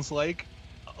sounds like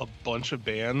a bunch of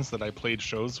bands that I played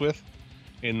shows with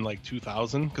in like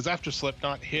 2000. Because after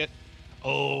Slipknot hit,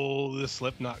 the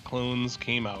Slipknot clones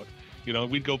came out. You know,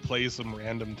 we'd go play some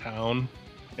random town,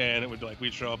 and it would be like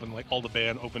we'd show up and like all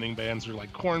the opening bands are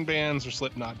like Korn bands or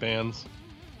Slipknot bands.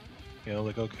 You know,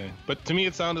 like okay. But to me,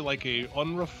 it sounded like a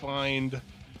unrefined,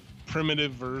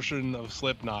 primitive version of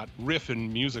Slipknot,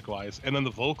 riffing music-wise, and then the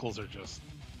vocals are just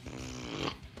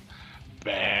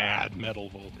bad metal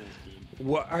vocals, dude.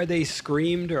 What are they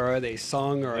screamed or are they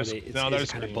sung or are they? They're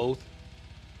kind of both.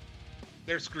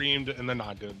 They're screamed and they're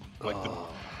not good. Like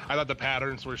I thought the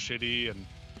patterns were shitty and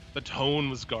the tone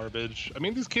was garbage. I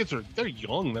mean, these kids they're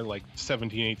young. They're like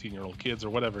 17, 18-year-old kids or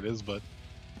whatever it is, but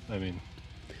I mean.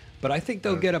 But I think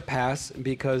they'll get a pass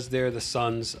because they're the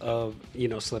sons of,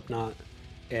 Slipknot.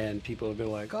 And people will be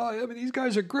like, oh, I mean, these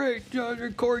guys are great.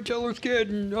 Corey Taylor's kid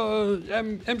and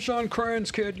M. Sean Cran's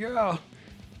kid, yeah.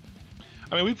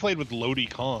 I mean, we played with Lodi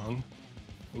Kong.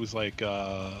 It was like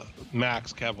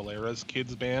Max Cavalera's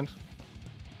kids band.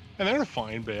 And they're a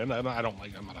fine band. I'm not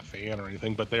a fan or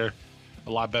anything, but they're a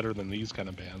lot better than these kind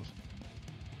of bands.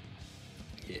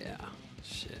 Yeah,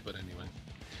 shit. But anyway.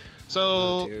 So,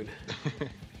 oh, dude.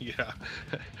 Yeah,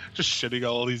 just shitting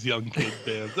all these young kid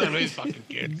bands. They're these fucking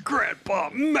kids.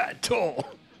 Grandpa Metal.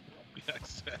 Yeah,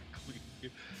 exactly.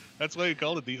 That's why you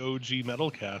called it the OG Metal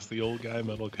Cast, the old guy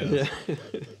Metal Cast. Yeah.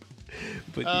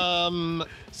 But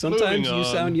sometimes you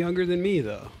sound younger than me,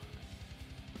 though.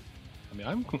 I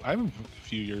mean, I'm a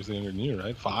few years younger than you,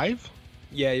 right? 5?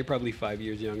 Yeah, you're probably 5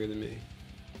 years younger than me.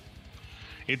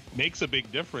 It makes a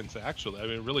big difference, actually. I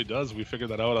mean, it really does. We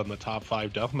figured that out on the top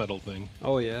 5 death metal thing.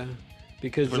 Oh yeah.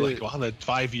 Because we're like, wow, that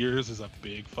 5 years is a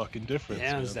big fucking difference.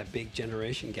 Yeah, there's that big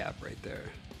generation gap right there.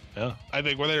 Yeah, I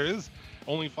think there is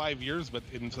only 5 years, but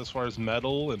as far as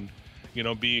metal and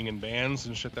being in bands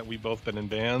and shit that we've both been in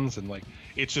bands and like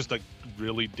it's just a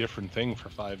really different thing for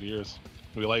 5 years.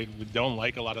 We don't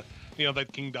like a lot of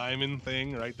that King Diamond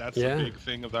thing, right? That's the big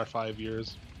thing of our 5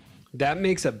 years. That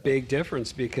makes a big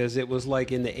difference because it was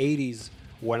like in the 80s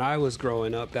when I was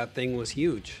growing up, that thing was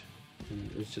huge. And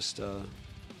it was just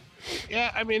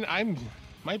Yeah, I mean,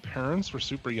 my parents were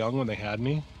super young when they had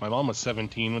me. My mom was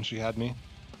 17 when she had me.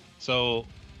 So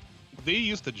they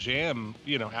used to jam,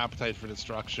 Appetite for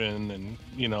Destruction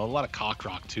and, a lot of cock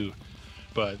rock too.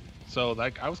 But so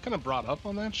like I was kind of brought up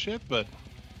on that shit, but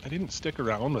I didn't stick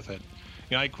around with it.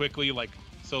 I quickly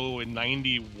so in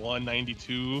 91,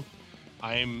 92,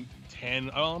 I'm 10,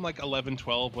 I'm like 11,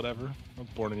 12, whatever. I was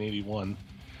born in 81.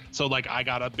 So like I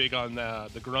got up big on the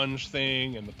grunge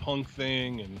thing and the punk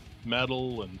thing and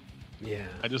metal and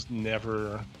I just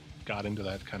never got into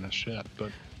that kind of shit.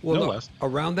 But no less.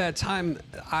 Around that time,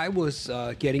 I was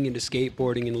getting into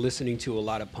skateboarding and listening to a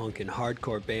lot of punk and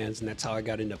hardcore bands, and that's how I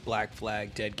got into Black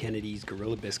Flag, Dead Kennedys,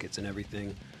 Gorilla Biscuits, and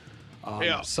everything.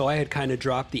 So I had kind of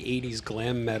dropped the 80s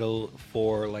glam metal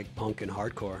for like punk and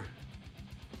hardcore.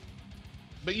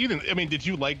 But you didn't. I mean, did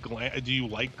you like glam? Do you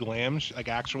like glam, like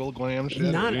actual glam shit?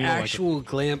 Not actual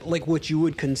glam, like what you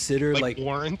would consider like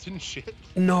Warrant and shit.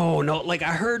 No. Like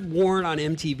I heard Warrant on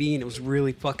MTV and it was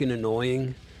really fucking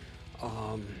annoying.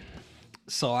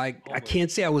 So I can't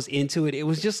say I was into it. It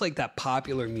was just like that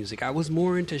popular music. I was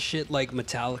more into shit like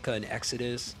Metallica and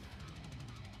Exodus.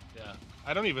 Yeah,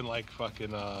 I don't even like fucking.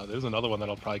 There's another one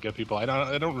that'll probably get people.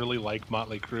 I don't really like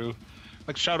Motley Crue.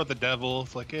 Like Shout at the Devil.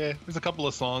 It's like there's a couple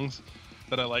of songs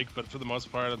that I like, but for the most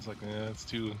part, it's like, it's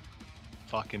too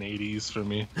fucking 80s for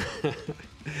me.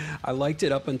 I liked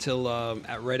it up until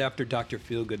right after Dr.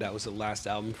 Feelgood. That was the last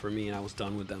album for me, and I was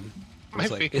done with them.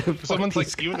 If someone's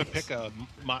like, you were to pick a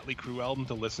Motley Crue album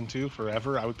to listen to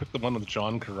forever, I would pick the one with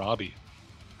John Corabi.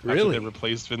 Really? After they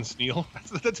replaced Vince Neil.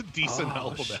 That's a decent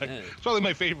album. Shit. It's probably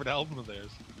my favorite album of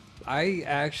theirs.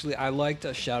 I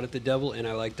liked Shout at the Devil, and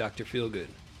I liked Dr. Feelgood.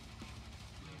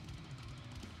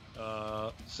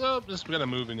 So just kind of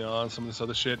moving on some of this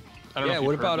other shit. I don't know. If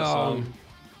what about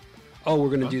we're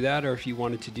gonna do that, or if you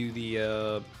wanted to do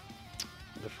the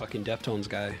fucking Deftones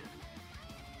guy,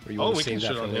 or you want to we save can that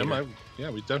shit for on later?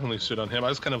 him. We definitely shit on him. I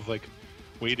was kind of like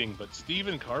waiting. But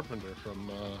Steven Carpenter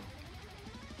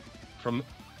from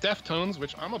Deftones,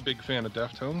 which I'm a big fan of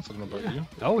Deftones. I don't know about you.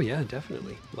 Oh yeah,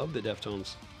 definitely. Love the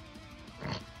Deftones.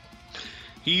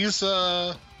 He's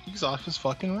off his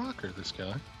fucking rocker, this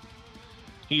guy.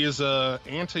 He is a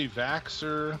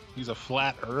anti-vaxxer. He's a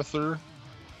flat earther.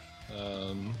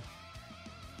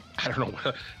 I don't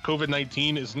know.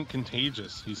 COVID-19 isn't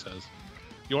contagious, he says.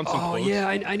 You want some quotes? Yeah,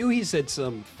 I knew he said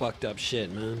some fucked up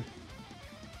shit, man.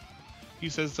 He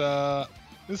says,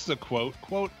 this is a quote,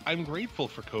 "I'm grateful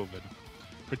for COVID,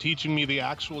 for teaching me the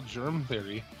actual germ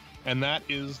theory, and that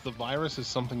is the virus is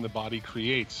something the body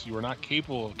creates. You are not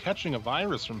capable of catching a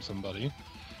virus from somebody.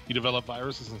 You develop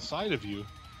viruses inside of you,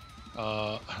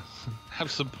 have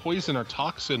some poison or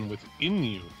toxin within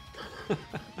you.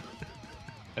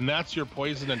 And that's your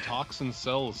poison and toxin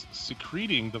cells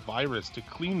secreting the virus to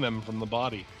clean them from the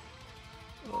body."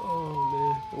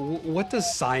 Oh, man. What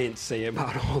does science say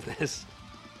about all this?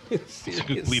 It's a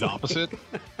complete opposite.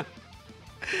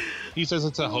 He says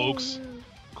it's a hoax.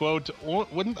 Quote,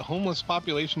 "Wouldn't the homeless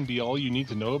population be all you need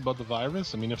to know about the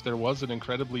virus? I mean, if there was an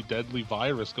incredibly deadly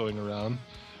virus going around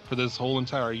for this whole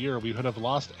entire year, we would have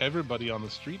lost everybody on the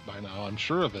street by now, I'm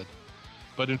sure of it.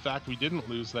 But in fact, we didn't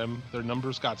lose them. Their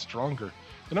numbers got stronger.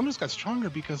 The numbers got stronger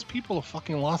because people have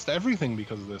fucking lost everything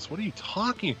because of this. What are you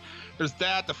talking? There's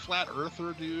that, the flat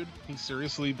earther dude. He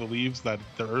seriously believes that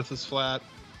the earth is flat."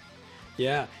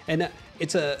 Yeah, and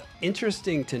it's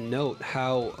interesting to note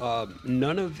how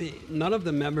none of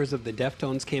the members of the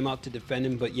Deftones came out to defend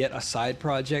him, but yet a side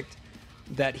project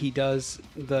that he does,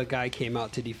 the guy came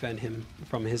out to defend him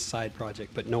from his side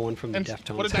project, but no one from the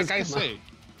Deftones. What did that guy say?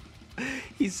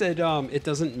 He said, it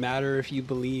doesn't matter if you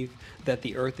believe that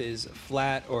the earth is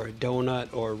flat or a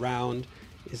donut or round.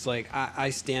 It's like, I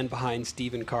stand behind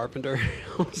Steven Carpenter.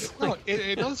 No,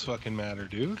 it does fucking matter,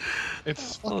 dude.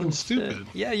 It's fucking stupid.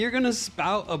 Yeah, you're going to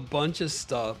spout a bunch of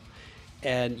stuff,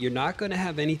 and you're not going to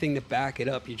have anything to back it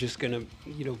up. You're just going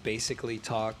to, basically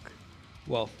talk.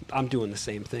 Well, I'm doing the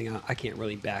same thing. I can't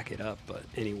really back it up, but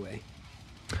anyway.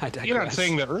 I digress. You're not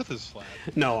saying the earth is flat.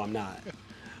 No, I'm not.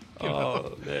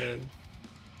 Oh, man.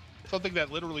 Something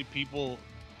that literally people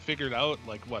figured out,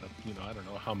 like, what, I don't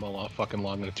know how fucking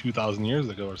long, 2,000 years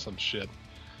ago or some shit.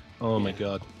 Oh, my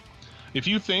God. If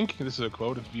you think, this is a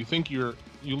quote, if you think you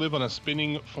live on a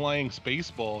spinning, flying space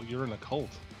ball, you're in a cult.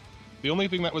 The only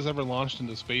thing that was ever launched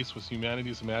into space was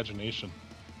humanity's imagination.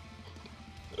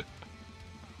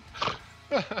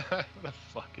 What a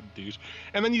fucking douche.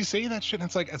 And then you say that shit, and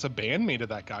it's like, as a bandmate of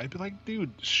that guy, I'd be like, dude,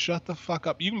 shut the fuck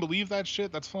up. You can believe that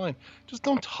shit, that's fine. Just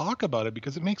don't talk about it,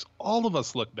 because it makes all of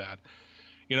us look bad.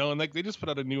 And like, they just put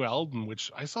out a new album, which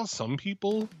I saw some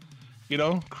people,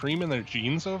 creaming their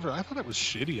jeans over. I thought it was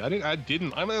shitty. I mean,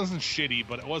 it wasn't shitty,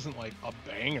 but it wasn't like a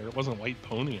banger. It wasn't White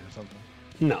Pony or something.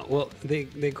 No, well, they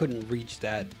couldn't reach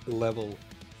that level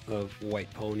of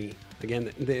White Pony.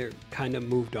 Again, they're kind of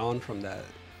moved on from that.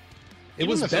 It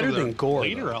was better than Gore.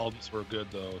 Later albums were good,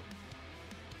 though.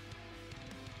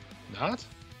 Not?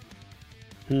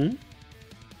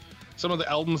 Some of the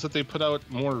albums that they put out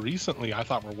more recently, I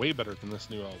thought were way better than this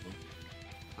new album.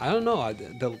 I don't know.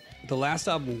 The last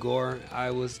album, Gore, I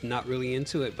was not really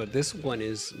into it, but this one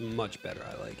is much better.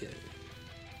 I like it.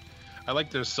 I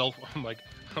like their I'm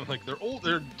like they're old.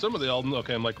 They're some of the albums.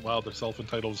 Okay, I'm like, wow, they're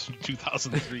self-entitled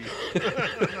 2003.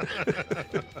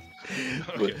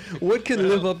 Okay. What can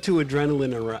live up to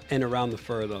Adrenaline and Around the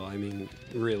Fur, though? I mean,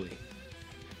 really.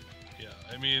 Yeah,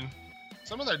 I mean,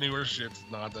 some of their newer shit's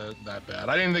not that bad.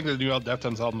 I didn't think the new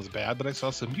Deftones album was bad, but I saw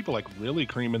some people like really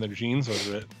creaming their jeans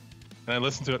over it, and I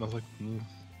listened to it and I was like,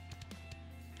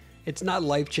 It's not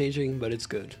life-changing, but it's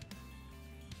good.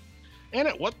 And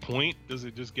at what point does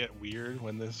it just get weird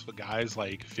when this guy's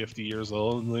like 50 years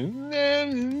old and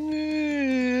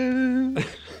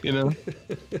like,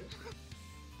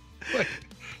 like,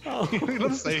 Oh. You know what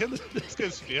I'm saying? This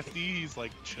guy's 50, he's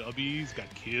like chubby, he's got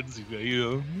kids,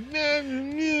 You're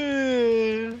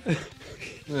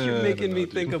making me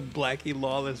think of Blackie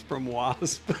Lawless from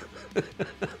Wasp.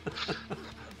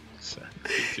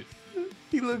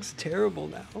 He looks terrible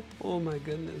now. Oh my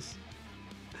goodness.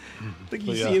 Like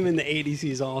you see him in the 80s,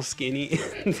 he's all skinny.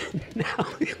 And now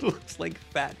he looks like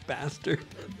fat bastard.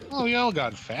 Oh, we all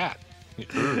got fat.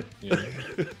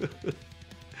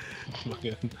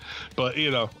 But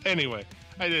anyway,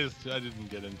 I didn't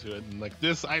get into it, and like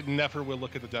this, I never will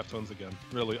look at the Deftones again.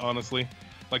 Really, honestly,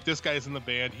 like this guy's in the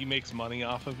band, he makes money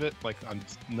off of it. Like,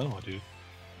 no, dude,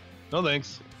 no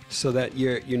thanks. So that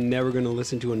you're never gonna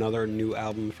listen to another new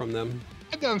album from them?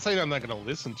 I don't say I'm not gonna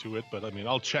listen to it, but I mean,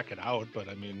 I'll check it out. But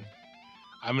I mean,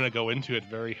 I'm gonna go into it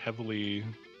very heavily.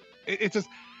 It's just,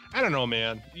 I don't know,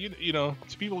 man. You know,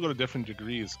 people go to different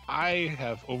degrees. I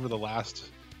have over the last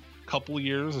couple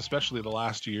years, especially the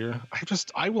last year,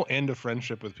 I will end a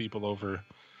friendship with people over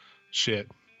shit.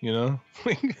 You know,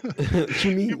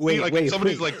 You mean wait,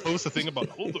 somebody's wait. like post a thing about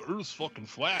the Earth's fucking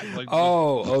flat. Like,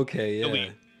 Oh, okay, yeah.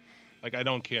 delete. Like, I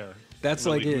don't care. That's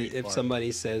Really, like who you if are.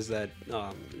 somebody says that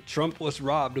Trump was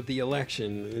robbed of the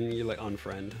election, and you're like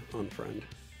unfriend.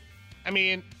 I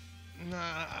mean,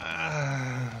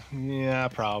 yeah,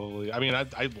 probably. I mean, I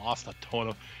lost a ton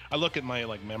of. I look at my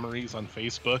like memories on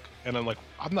Facebook, and I'm like,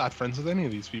 I'm not friends with any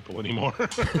of these people anymore.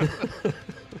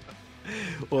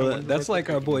 Well, that's like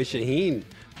our boy Shaheen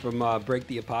from Break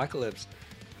the Apocalypse.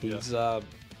 He's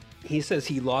he says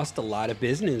he lost a lot of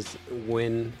business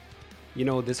when, you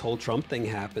know, this whole Trump thing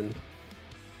happened.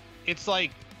 It's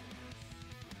like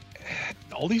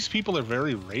all these people are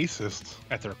very racist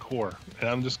at their core, and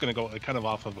I'm just gonna go kind of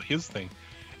off of his thing.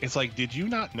 It's like, did you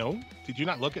not know? Did you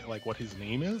not look at like what his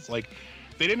name is? Like,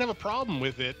 they didn't have a problem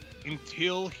with it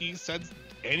until he said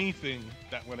anything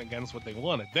that went against what they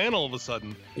wanted. Then all of a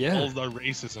sudden, Yeah. all the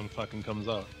racism fucking comes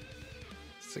out.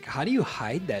 It's like, how do you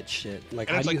hide that shit? Like,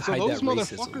 And how it's do you like, so hide those that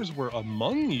motherfuckers racism? were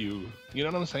among you. You know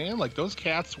what I'm saying? Like, those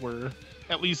cats were,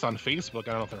 at least on Facebook,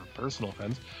 I don't know if they're personal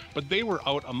friends, but they were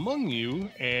out among you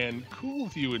and cool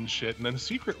with you and shit. And then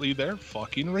secretly, they're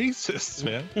fucking racists,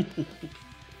 man.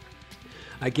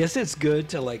 I guess it's good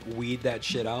to like weed that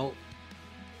shit out,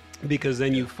 because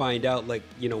then you find out, like,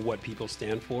 you know, what people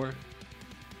stand for.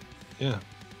 Yeah.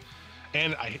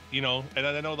 And I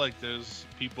know like there's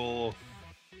people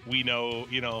we know,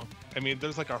 you know, I mean,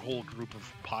 there's like our whole group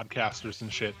of podcasters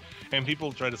and shit, and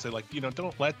people try to say like, you know,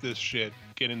 don't let this shit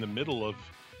get in the middle of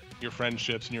your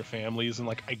friendships and your families. And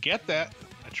like, I get that.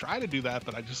 I try to do that,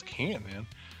 but I just can't, man.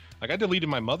 Like, I deleted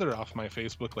my mother off my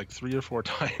Facebook like 3 or 4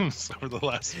 times over the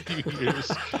last few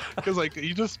years because like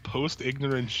you just post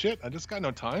ignorant shit. I just got no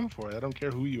time for it. I don't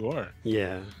care who you are,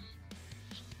 Yeah.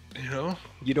 you know?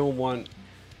 You don't want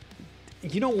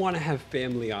to have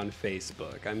family on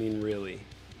Facebook. I mean, really.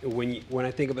 When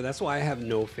I think about it, that's why I have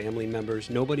no family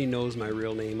members. Nobody knows my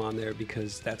real name on there,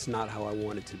 because that's not how I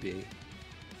want it to be.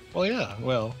 Well, yeah.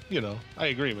 Well, you know, I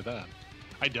agree with that.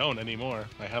 I don't anymore.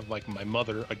 I have like my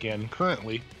mother again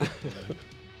currently,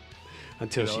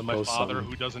 Until you know, she and my posts father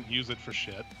something. who doesn't use it for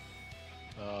shit.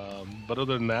 But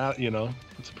other than that, you know,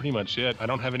 that's pretty much it. I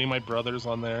don't have any of my brothers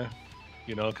on there,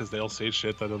 you know, because they'll say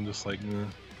shit that I'm just like, eh.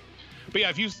 But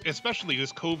yeah, especially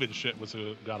this COVID shit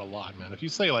got a lot, man. If you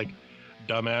say like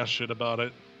dumbass shit about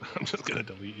it, I'm just gonna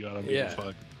delete you. I don't give a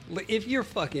fuck. Like, if you're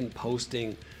fucking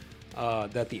posting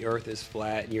that the Earth is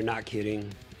flat and you're not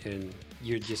kidding, and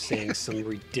you're just saying some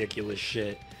ridiculous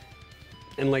shit,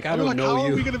 and like, I don't like, know how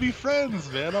you. are we gonna be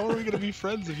friends, man? How are we gonna be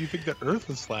friends if you think the Earth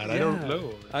is flat? I don't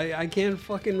know. I can't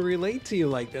fucking relate to you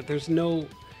like that. There's no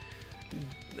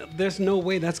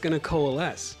way that's gonna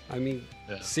coalesce. I mean,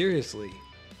 Yeah. seriously.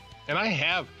 And I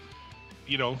have,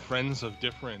 you know, friends of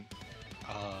different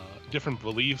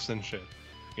beliefs and shit.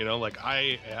 You know, like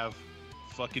I have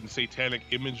fucking satanic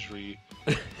imagery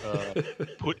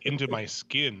put into my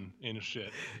skin and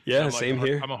shit. Yeah, I'm same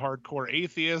here. I'm a hardcore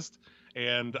atheist,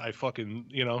 and I fucking,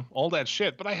 you know, all that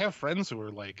shit. But I have friends who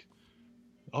are like,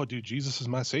 "Oh, dude, Jesus is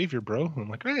my savior, bro." I'm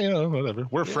like, you know, whatever.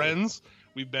 We're friends.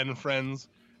 We've been friends.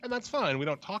 And that's fine. We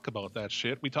don't talk about that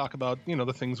shit. We talk about, you know,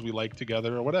 the things we like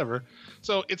together or whatever.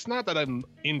 So it's not that I'm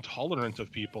intolerant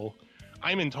of people.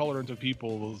 I'm intolerant of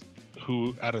people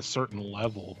who at a certain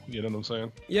level, you know what I'm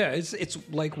saying? Yeah, it's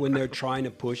like when they're trying to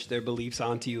push their beliefs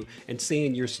onto you and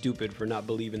saying you're stupid for not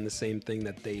believing the same thing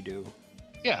that they do.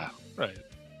 Yeah, right.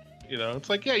 You know, it's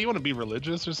like, yeah, you want to be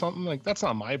religious or something? Like, that's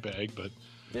not my bag, but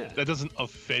Yeah. that doesn't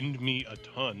offend me a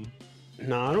ton.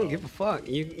 No, I don't give a fuck.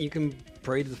 You can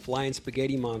pray to the flying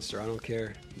spaghetti monster. I don't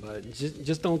care. But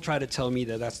just don't try to tell me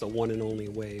that that's the one and only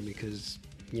way, because,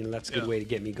 you know, that's a good Yeah. way to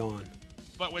get me gone.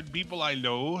 But when people I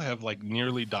know have like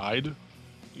nearly died,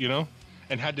 you know,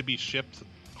 and had to be shipped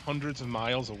hundreds of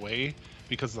miles away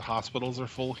because the hospitals are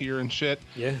full here and shit.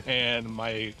 Yeah. And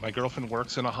my girlfriend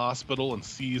works in a hospital and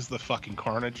sees the fucking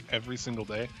carnage every single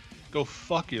day. Go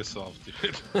fuck yourself,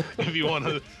 dude. If you want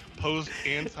to post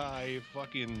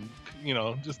anti-fucking, you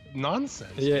know, just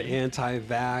nonsense. Yeah, dude.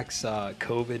 anti-vax,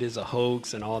 COVID is a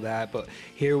hoax and all that. But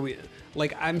here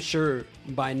I'm sure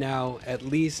by now at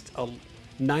least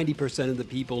 90% of the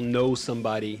people know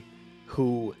somebody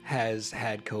who has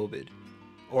had COVID,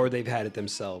 or they've had it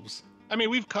themselves. I mean,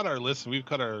 we've cut our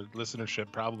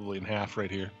listenership probably in half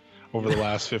right here over the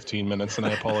last 15 minutes, and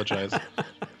I apologize.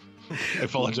 I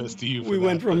apologize to you for We that.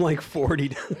 went from like 40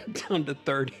 down to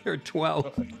 30 or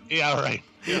 12. Yeah, right.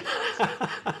 Yeah.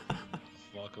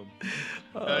 Welcome.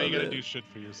 You gotta do shit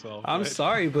for yourself. I'm right?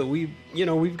 sorry, but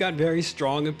we've got very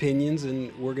strong opinions,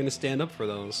 and we're gonna stand up for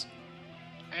those.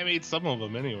 I mean, some of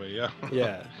them anyway. Yeah.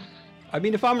 Yeah. I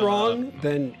mean, if I'm wrong,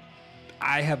 then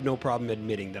I have no problem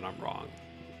admitting that I'm wrong.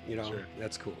 Sure.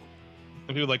 That's cool.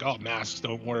 And people are like, oh, masks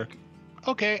don't work.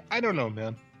 Okay, I don't know,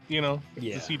 man. Yeah.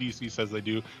 The CDC says they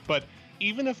do. But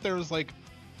even if there was like,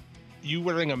 you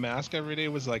wearing a mask every day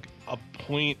was like a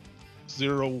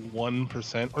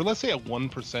 0.01%, or let's say a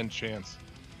 1% chance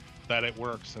that it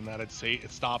works and that it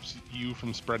stops you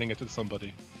from spreading it to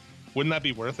somebody. Wouldn't that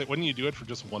be worth it? Wouldn't you do it for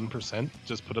just 1%?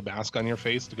 Just put a mask on your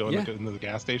face to go into the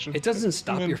gas station? It doesn't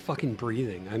stop your fucking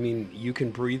breathing. I mean, you can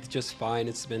breathe just fine.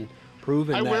 It's been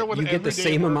proven that you get the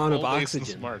same amount of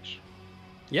oxygen. March.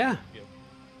 Yeah.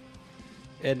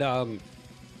 And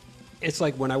it's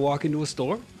like when I walk into a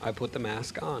store, I put the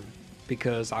mask on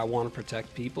because I want to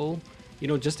protect people.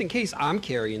 Just in case I'm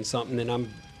carrying something and I'm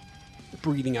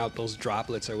breathing out those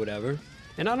droplets or whatever.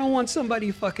 And I don't want somebody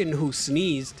fucking who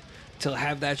sneezed to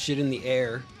have that shit in the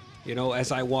air,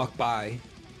 as I walk by.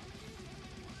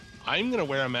 I'm gonna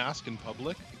wear a mask in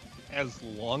public as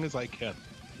long as I can.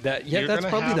 That's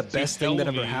probably the best thing that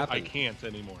ever happened. I can't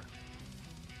anymore.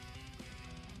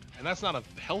 And that's not a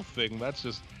health thing. That's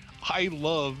just, I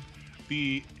love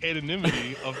the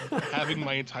anonymity of having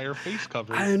my entire face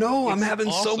covered. I know. I'm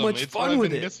having so much fun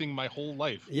with it. I've been missing my whole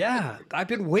life. Yeah, I've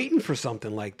been waiting for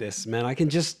something like this, man. I can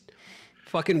just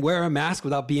fucking wear a mask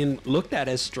without being looked at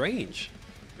as strange.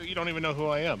 You don't even know who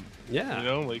I am. Yeah.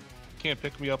 Can't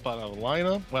pick me up on a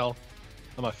lineup. Well,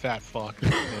 I'm a fat fuck.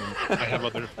 And I have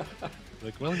other...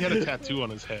 he had a tattoo on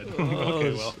his head.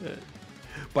 Okay, well. Shit.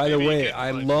 By the way,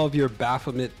 I love your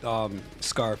Baphomet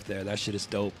scarf there. That shit is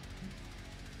dope.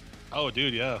 Oh,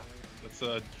 dude, yeah.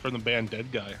 That's from the band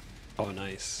Dead Guy. Oh,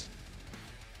 nice.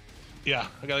 Yeah,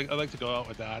 I like to go out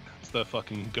with that. It's the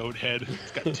fucking goat head.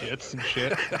 It's got tits and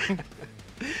shit.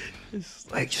 It's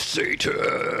like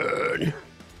Satan.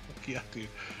 Yeah, dude.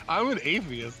 I'm an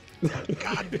atheist.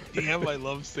 God damn, I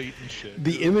love Satan shit.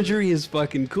 The imagery is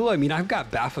fucking cool. I mean, I've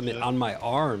got Baphomet on my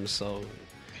arm, so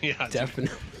yeah,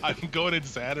 definitely. I'm going in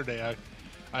Saturday.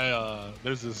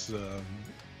 There's this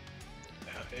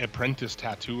apprentice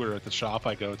tattooer at the shop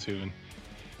I go to, and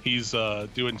he's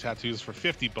doing tattoos for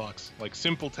 $50, like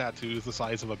simple tattoos the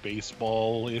size of a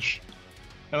baseball-ish.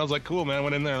 And I was like, cool, man. I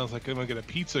went in there and I was like, I'm gonna get a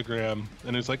pizzagram.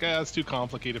 And he was like, it's too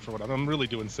complicated for what I'm really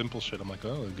doing simple shit. I'm like,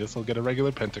 oh, I guess I'll get a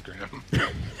regular pentagram.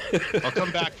 I'll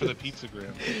come back for the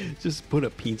pizzagram. Just put a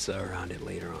pizza around it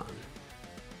later on.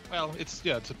 Well, it's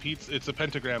a pizza. It's a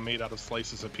pentagram made out of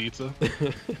slices of pizza.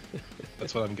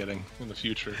 That's what I'm getting in the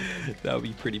future. That would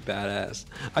be pretty badass.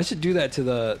 I should do that to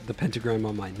the pentagram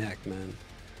on my neck, man.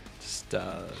 Just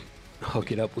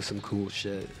hook it up with some cool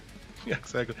shit. Yeah,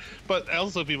 exactly. But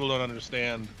also, people don't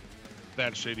understand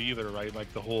that shit either, right?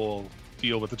 Like the whole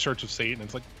deal with the Church of Satan.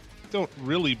 It's like, don't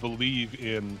really believe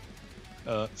in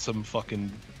some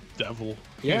fucking devil.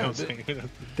 Yeah,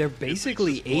 they're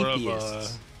basically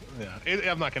atheists.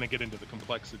 I'm not going to get into the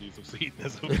complexities of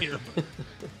Satanism here, but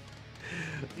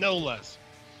no less.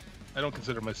 I don't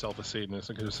consider myself a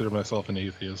Satanist. I consider myself an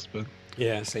atheist. But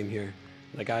yeah, same here.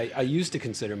 Like I used to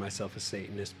consider myself a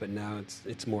Satanist, but now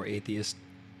it's more atheist.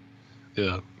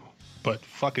 Yeah, but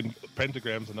fucking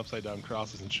pentagrams and upside down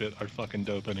crosses and shit are fucking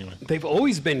dope anyway. They've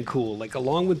always been cool, like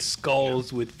along with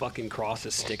skulls with fucking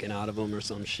crosses sticking out of them or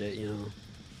some shit,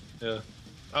 Yeah,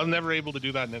 I was never able to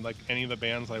do that in like any of the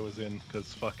bands I was in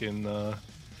because fucking,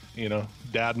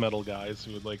 dad metal guys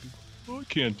who would like, I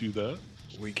can't do that.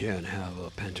 We can't have a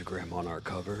pentagram on our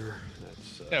cover.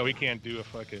 Yeah, we can't do a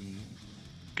fucking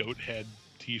goat head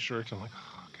T-shirt. I'm like,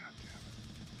 oh god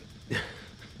damn it.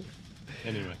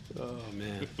 Anyway. Oh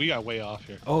man. We got way off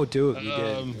here. Oh dude, we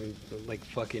did like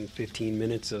fucking 15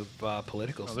 minutes of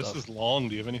political stuff. This is long.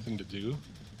 Do you have anything to do?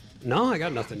 No, I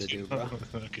got nothing to do, bro.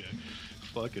 Okay.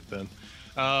 Fuck it then.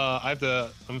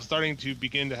 I'm starting to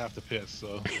begin to have to piss,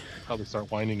 so probably start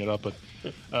winding it up. But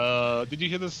did you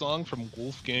hear this song from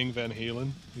Wolfgang Van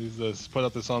Halen? He's put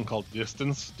out this song called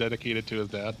Distance, dedicated to his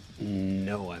dad.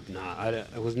 No, I've not.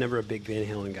 I was never a big Van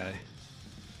Halen guy.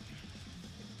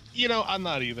 I'm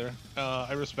not either.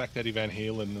 I respect Eddie Van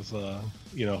Halen as a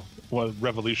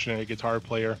revolutionary guitar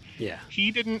player. Yeah.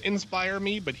 He didn't inspire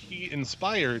me, but he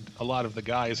inspired a lot of the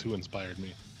guys who inspired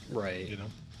me. Right.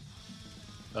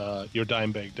 Your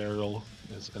Dimebag Darrell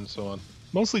and so on.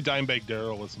 Mostly Dimebag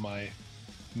Darrell was my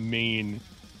main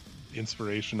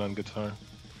inspiration on guitar.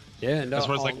 Yeah. No, as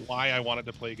far as like why I wanted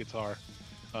to play guitar,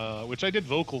 which I did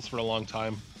vocals for a long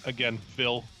time. Again,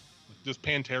 Phil. Just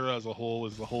Pantera as a whole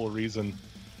is the whole reason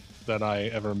that I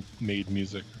ever made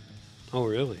music. Oh,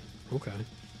 really? Okay.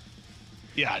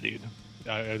 Yeah, dude.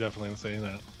 I definitely am saying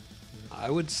that. I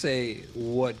would say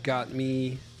what got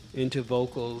me into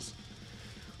vocals.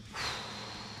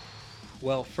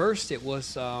 Well, first it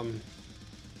was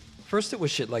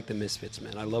shit like the Misfits,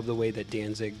 man. I love the way that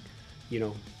Danzig,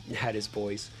 had his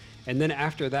voice. And then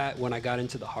after that, when I got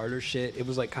into the harder shit, it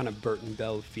was like kind of Burton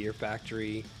Bell, Fear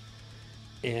Factory,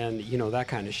 and that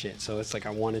kind of shit. So it's like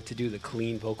I wanted to do the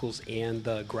clean vocals and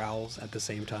the growls at the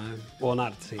same time. Well,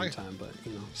 not at the same time, but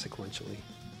sequentially.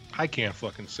 I can't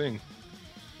fucking sing.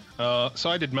 So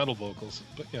I did metal vocals,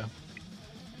 but yeah.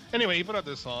 Anyway, he put out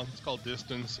this song. It's called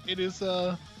Distance. It is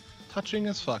touching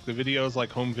as fuck. The video is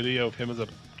like home video of him as a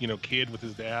kid with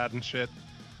his dad and shit.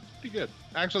 Pretty good.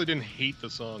 I actually didn't hate the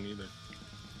song either,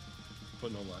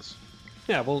 but no less.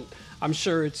 Yeah, well, I'm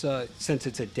sure it's since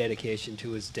it's a dedication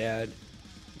to his dad,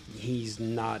 he's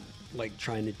not like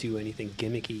trying to do anything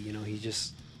gimmicky. He's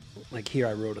just like, here,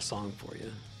 I wrote a song for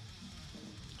you.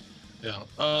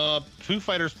 Yeah. Foo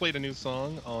Fighters played a new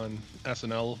song on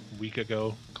SNL a week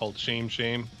ago called Shame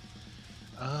Shame.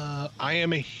 I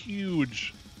am a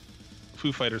huge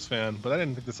Foo Fighters fan, but I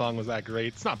didn't think the song was that great.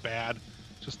 It's not bad,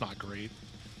 just not great.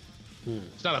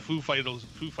 It's not a Foo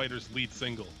Fighters lead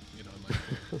single,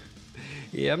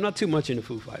 Yeah, I'm not too much into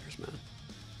Foo Fighters, man.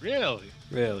 Really?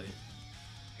 Really?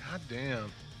 God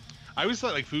damn. I always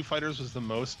thought like Foo Fighters was the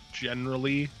most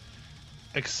generally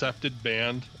accepted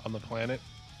band on the planet.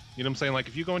 You know what I'm saying? Like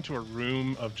if you go into a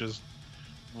room of just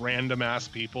random ass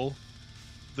people,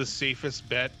 the safest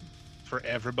bet for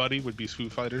everybody would be Foo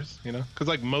Fighters, because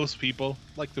like most people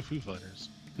like the Foo Fighters.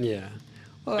 Yeah.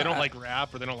 Well, they don't like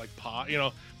rap or they don't like pop,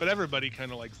 but everybody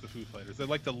kind of likes the Foo Fighters. They're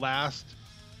like the last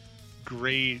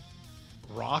great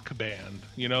rock band,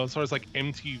 as far as like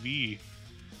MTV.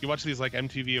 You watch these like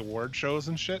MTV award shows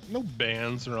and shit, no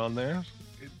bands are on there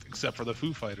except for the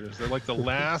Foo Fighters. They're like the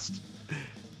last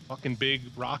fucking big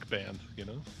rock band,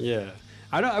 Yeah.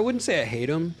 I wouldn't say I hate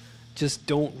them, just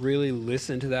don't really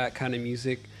listen to that kind of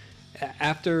music.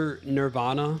 After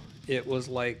Nirvana, it was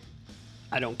like,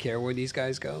 I don't care where these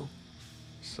guys go.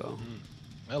 So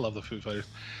I love the Foo Fighters.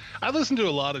 I listen to a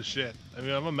lot of shit. I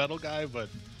mean, I'm a metal guy, but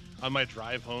on my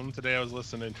drive home today, I was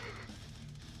listening.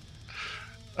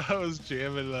 I was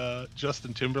jamming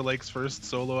Justin Timberlake's first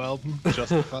solo album,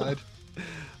 Justified.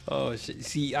 Oh,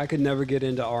 see, I could never get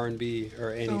into R&B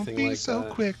or anything like that. Don't be so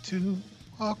quick to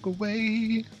walk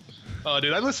away. Oh,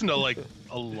 dude, I listen to like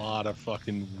a lot of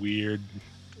fucking weird,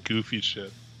 goofy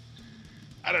shit.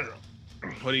 I don't know.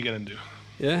 What are you gonna do?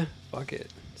 Yeah, fuck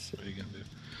it. What are you gonna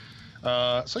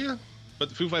do? So yeah, but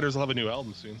the Foo Fighters will have a new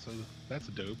album soon, so that's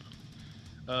dope.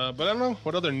 But I don't know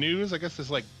what other news. I guess this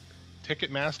like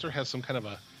Ticketmaster has some kind of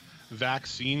a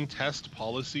vaccine test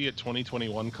policy at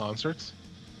 2021 concerts.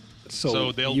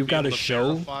 So they'll you've got to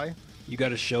show. You got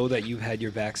to show that you've had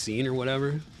your vaccine or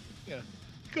whatever. Yeah,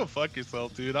 go fuck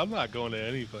yourself, dude. I'm not going to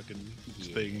any fucking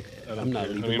thing. I'm not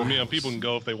leaving my house. People can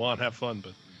go if they want, have fun,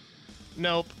 but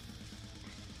nope.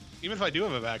 Even if I do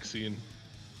have a vaccine.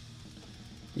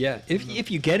 Yeah, if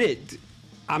you get it,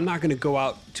 I'm not gonna go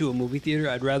out to a movie theater.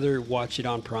 I'd rather watch it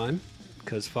on Prime,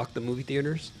 because fuck the movie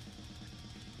theaters.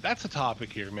 That's a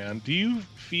topic here, man. Do you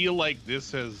feel like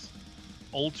this has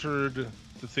altered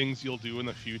the things you'll do in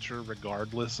the future,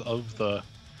 regardless of the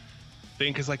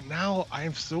thing? Because like now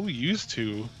I'm so used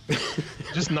to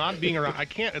just not being around.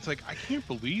 It's like I can't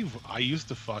believe I used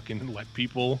to fucking let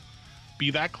people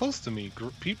be that close to me.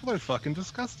 People are fucking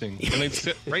disgusting, and they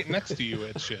sit right next to you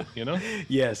at shit.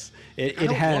 Yes, I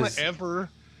don't want to ever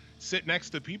sit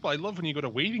next to people. I love when you go to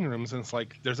waiting rooms and it's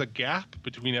like there's a gap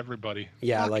between everybody.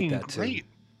 Yeah, fucking I like that great.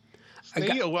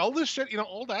 too. All this shit,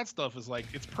 all that stuff is like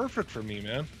it's perfect for me,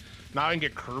 man. Now I can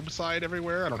get curbside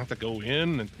everywhere. I don't have to go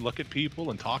in and look at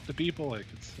people and talk to people. Like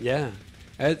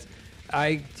it's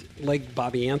I like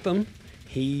Bobby Anthem.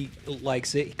 He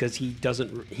likes it because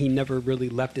he never really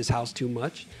left his house too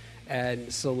much.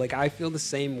 And so like I feel the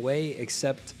same way,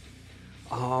 except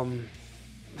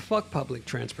fuck public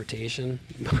transportation.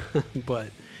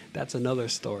 But that's another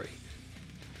story.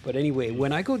 But anyway,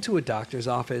 when I go to a doctor's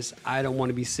office, I don't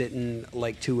want to be sitting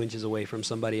like 2 inches away from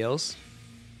somebody else.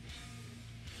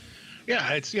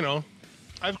 Yeah, it's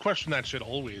I've questioned that shit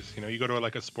always. You go to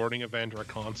like a sporting event or a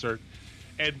concert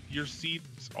and your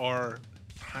seats are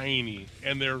tiny,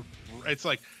 and it's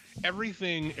like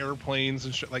everything, airplanes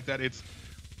and shit like that. It's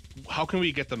how can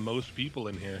we get the most people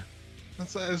in here?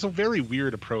 It's a very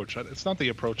weird approach. It's not the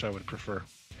approach I would prefer.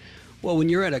 Well, when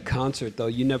you're at a concert, though,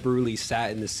 you never really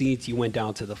sat in the seats. You went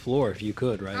down to the floor if you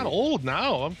could, right? I'm not old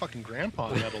now. I'm fucking grandpa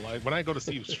level. When I go to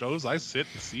see shows, I sit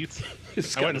in seats.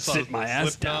 I went and saw my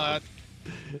ass down.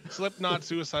 Slipknot,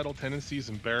 Suicidal Tendencies,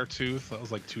 and Beartooth. That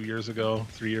was like 3 years ago.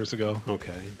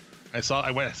 Okay. I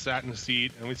sat in the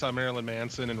seat, and we saw Marilyn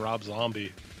Manson and Rob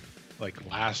Zombie, like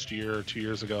last year or 2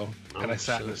 years ago. And I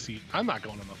sat in the seat. I'm not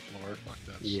going on the floor. Fuck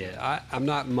that shit. I'm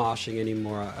not moshing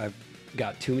anymore. I've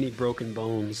got too many broken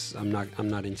bones. I'm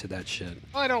not into that shit.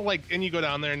 I don't like, and you go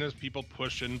down there and there's people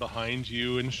pushing behind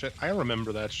you and shit. I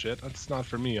remember that shit. That's not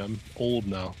for me. I'm old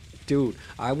now. Dude,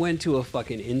 I went to a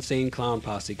fucking Insane Clown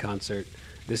Posse concert.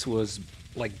 This was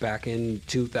like back in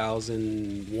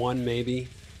 2001 maybe.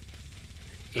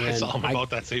 And I saw him about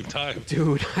that same time.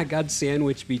 Dude, I got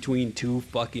sandwiched between two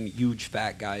fucking huge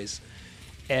fat guys.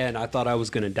 And I thought I was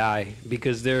going to die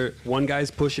because one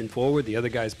guy's pushing forward, the other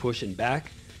guy's pushing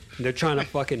back. And they're trying to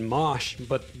fucking mosh,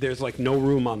 but there's like no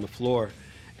room on the floor.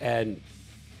 And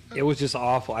it was just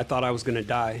awful. I thought I was going to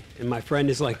die. And my friend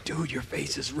is like, dude, your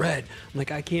face is red. I'm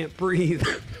like, I can't breathe.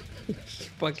 It's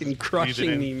fucking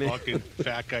crushing me, man. Fucking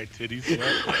fat guy titty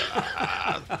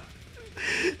sweat.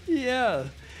 Yeah.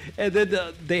 And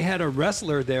then they had a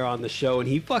wrestler there on the show, and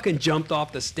he fucking jumped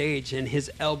off the stage, and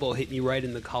his elbow hit me right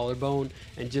in the collarbone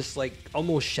and just like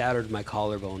almost shattered my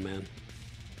collarbone, man.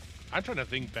 I'm trying to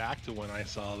think back to when I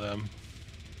saw them.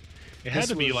 It had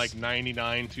to be like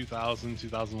 99, 2000,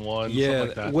 2001, yeah, something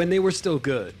like that. When they were still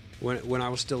good, when I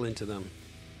was still into them.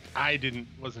 I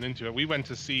wasn't into it. We went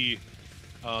to see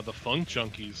the Funk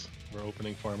Junkies were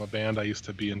opening for him, a band I used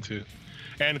to be into.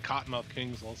 And Cottonmouth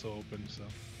Kings also opened, so.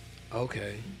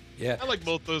 Okay, yeah. I like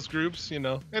both those groups, you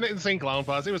know. And Insane Clown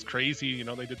Posse, it was crazy, you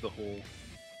know. They did the whole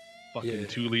fucking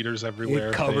 2 liters everywhere.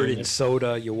 You're covered in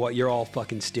soda. You're all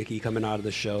fucking sticky coming out of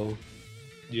the show.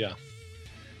 Yeah.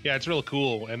 Yeah, it's real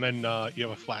cool. And then you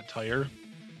have a flat tire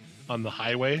on the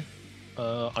highway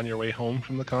on your way home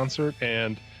from the concert.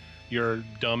 And your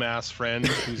dumbass friend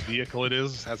whose vehicle it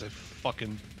is has a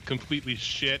fucking completely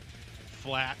shit,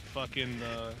 flat fucking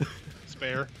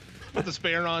spare. Put the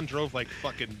spare on, drove like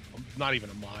fucking not even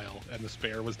a mile, and the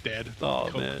spare was dead.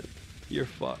 Oh, man. You're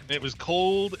fucked. And it was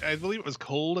cold. I believe it was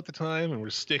cold at the time, and we're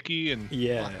sticky, and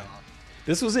fuck off.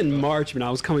 This was in March when I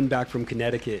was coming back from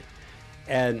Connecticut,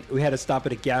 and we had to stop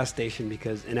at a gas station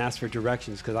and ask for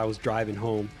directions because I was driving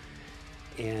home.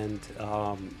 And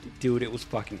dude, it was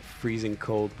fucking freezing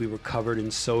cold. We were covered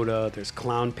in soda. There's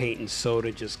clown paint and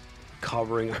soda just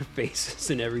covering our faces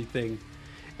and everything.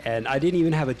 And I didn't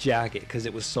even have a jacket because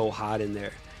it was so hot in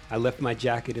there. I left my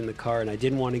jacket in the car and I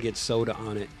didn't want to get soda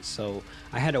on it. So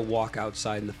I had to walk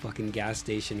outside in the fucking gas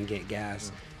station and get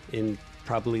gas in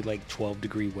probably like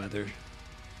 12-degree weather.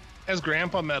 As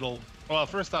Grandpa Metal, well,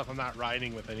 first off, I'm not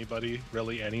riding with anybody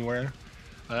really anywhere.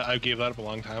 I gave that up a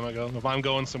long time ago. If I'm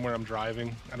going somewhere, I'm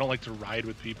driving. I don't like to ride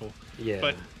with people. Yeah.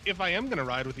 But if I am going to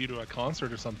ride with you to a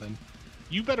concert or something,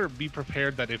 you better be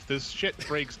prepared that if this shit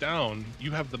breaks down,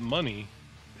 you have the money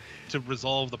to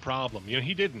resolve the problem. You know,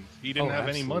 he didn't have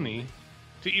any money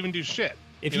to even do shit.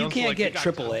 If you can't get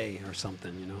AAA or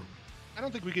something, you know. I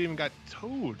don't think we could even got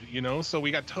towed, you know. So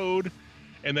we got towed,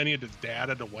 and then his dad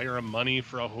had to wire him money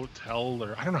for a hotel,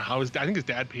 or I don't know how I think his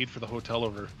dad paid for the hotel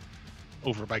over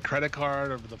by credit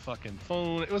card, over the fucking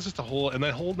phone. It was just and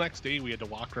the whole next day we had to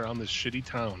walk around this shitty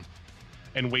town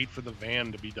and wait for the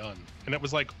van to be done. And it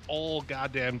was like all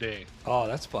goddamn day. Oh,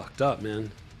 that's fucked up, man.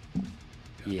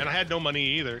 Yeah. And I had no money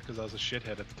either because I was a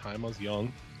shithead at the time. I was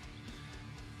young.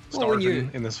 Starving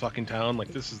in this fucking town. Like,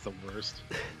 this is the worst.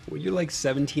 When you're like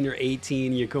 17 or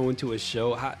 18, you're going to a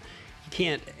show. You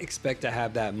can't expect to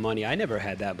have that money. I never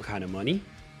had that kind of money.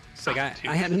 It's like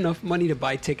I had enough money to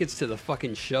buy tickets to the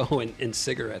fucking show and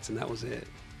cigarettes, and that was it.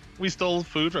 We stole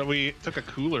food. We took a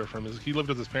cooler from he lived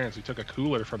with his parents. We took a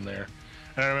cooler from there.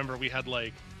 And I remember we had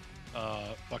like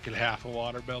fucking half a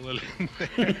watermelon in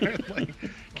there, like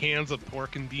cans of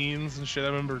pork and beans and shit. I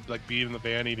remember like being in the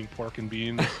van eating pork and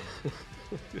beans.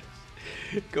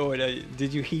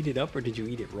 Did you heat it up or did you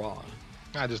eat it raw?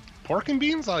 Just pork and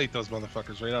beans. I'll eat those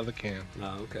motherfuckers right out of the can.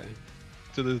 Oh, okay.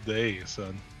 To this day,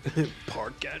 son.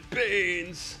 Pork and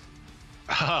beans.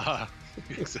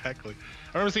 Exactly.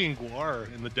 I remember seeing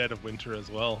Gwar in the dead of winter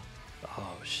as well.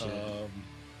 Oh shit.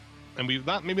 And maybe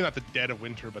not the dead of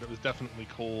winter, but it was definitely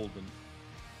cold, and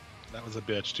that was a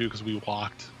bitch too because we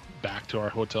walked back to our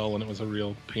hotel and it was a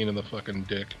real pain in the fucking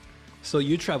dick. So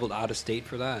you traveled out of state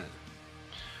for that?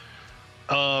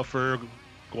 For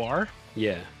Gwar?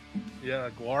 Yeah. Yeah,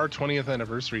 Gwar 20th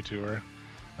anniversary tour.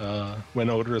 When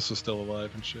Odorous was still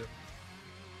alive and shit.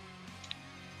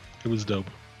 It was dope.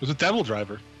 It was a Devil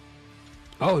Driver.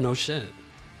 Oh, no shit.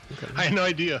 Okay. I had no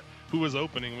idea who was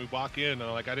opening. We walk in and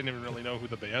I didn't even really know who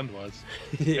the band was.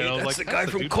 Yeah, that's the guy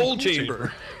from Cold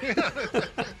Chamber. Yeah, that's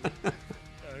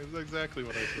exactly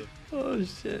what I said. Oh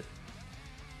shit.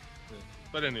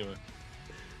 But anyway.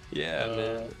 Yeah,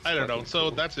 man. I don't know. So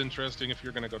that's interesting if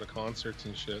you're gonna go to concerts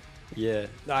and shit. Yeah,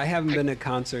 I haven't been to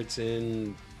concerts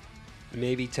in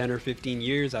maybe 10 or 15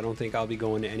 years. I don't think I'll be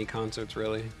going to any concerts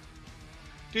really.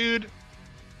 Dude,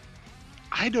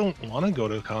 I don't want to go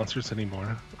to concerts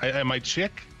anymore. My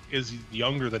chick is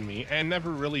younger than me and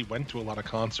never really went to a lot of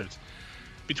concerts.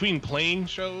 Between playing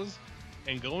shows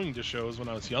and going to shows when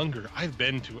I was younger, I've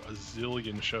been to a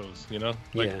zillion shows, you know?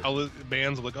 Like, Yeah.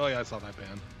 bands are like, oh yeah, I saw that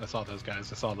band. I saw those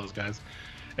guys. I saw those guys.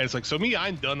 And it's like, so me,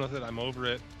 I'm done with it. I'm over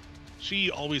it.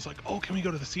 She always like, oh, can we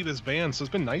go to see this band? So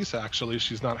it's been nice, actually.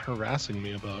 She's not harassing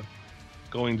me about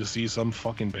going to see some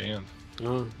fucking band.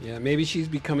 Oh, yeah. Maybe she's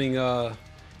becoming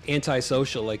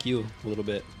antisocial like you a little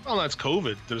bit. Well, that's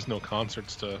COVID. There's no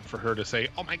concerts for her to say,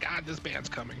 oh my God, this band's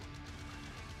coming.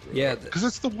 Yeah. Because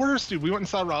it's the worst, dude. We went and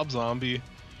saw Rob Zombie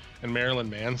and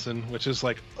Marilyn Manson, which is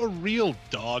like a real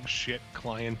dog shit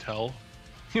clientele.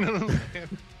 You know what I'm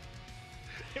saying?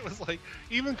 It was like,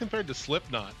 even compared to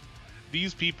Slipknot,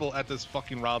 these people at this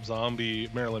fucking Rob Zombie,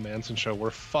 Marilyn Manson show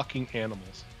were fucking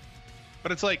animals.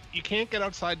 But it's like, you can't get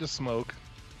outside to smoke.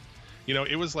 You know,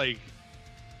 it was like,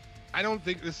 I don't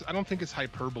think it's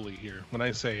hyperbole here when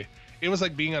I say it was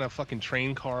like being on a fucking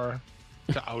train car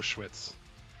to Auschwitz,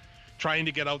 trying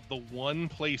to get out the one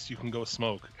place you can go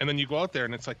smoke. And then you go out there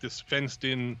and it's like this fenced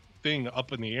in thing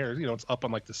up in the air. You know, it's up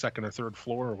on like the second or third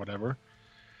floor or whatever.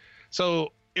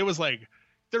 So it was like,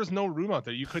 there's no room out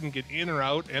there. You couldn't get in or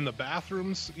out. And the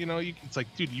bathrooms, you know, it's like,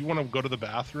 dude, you want to go to the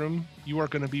bathroom? You are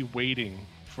going to be waiting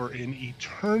for an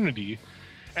eternity.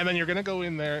 And then you're going to go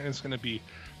in there and it's going to be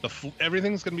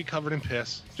everything's going to be covered in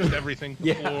piss. Just everything.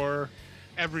 The floor,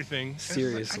 everything.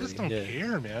 Seriously. Like, I just don't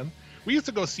care, man. We used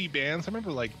to go see bands. I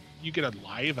remember, like, you get a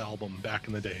live album back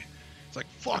in the day. It's like,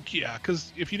 fuck yeah.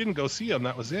 Because if you didn't go see them,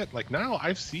 that was it. Like, now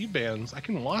I've seen bands. I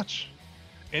can watch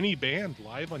any band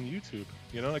live on YouTube.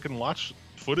 You know, I can watch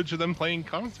footage of them playing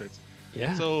concerts.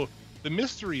 Yeah. So the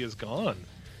mystery is gone.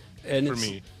 And for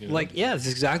me, you know? Like, yeah, it's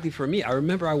exactly for me. I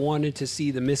remember I wanted to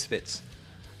see the Misfits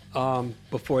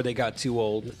before they got too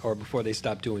old or before they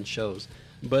stopped doing shows.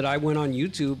 But I went on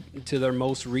YouTube to their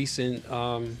most recent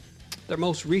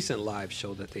live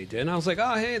show that they did, and I was like,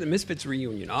 oh hey, the Misfits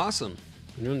reunion, awesome.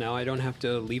 You know, now I don't have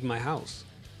to leave my house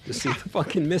to see the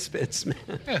fucking Misfits, man.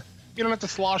 Yeah, you don't have to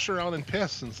slosh around and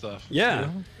piss and stuff. Yeah, you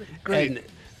know? Great. And,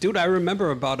 dude, I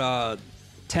remember about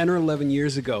 10 or 11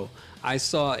 years ago, I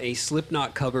saw a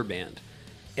Slipknot cover band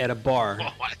at a bar.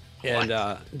 What?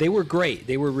 And they were great.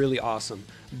 They were really awesome.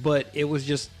 But it was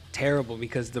just terrible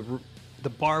because the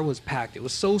bar was packed. It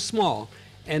was so small.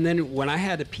 And then when I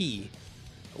had to pee,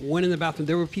 went in the bathroom,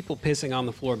 there were people pissing on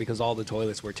the floor because all the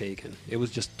toilets were taken. It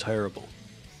was just terrible.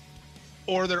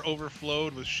 Or they're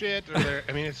overflowed with shit. Or they're,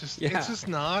 I mean, it's just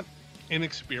not an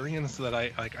experience that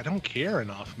I don't care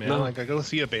enough, man. No. Like, I go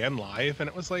see a band live, and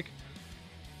it was like,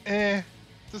 the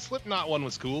Slipknot one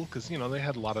was cool because, you know, they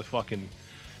had a lot of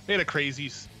they had a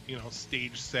crazy, you know,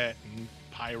 stage set and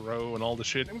pyro and all the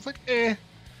shit. It was like,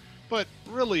 but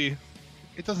really,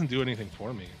 it doesn't do anything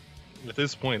for me. At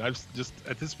this point,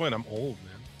 I'm old,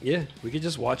 man. Yeah, we could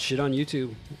just watch shit on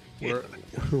YouTube. We're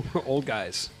old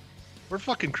guys. We're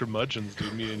fucking curmudgeons,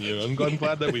 dude, me and you. I'm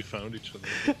glad that we found each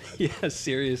other. Yeah,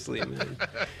 seriously, man.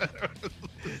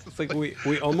 It's like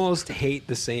we almost hate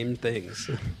the same things.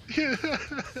 Yeah.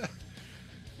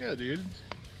 Yeah, dude.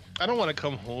 I don't want to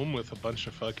come home with a bunch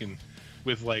of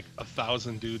with like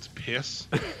 1,000 dudes piss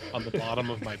on the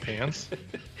bottom of my pants.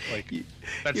 Like,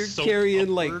 that's you're so carrying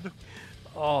upward. Like,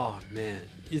 oh man,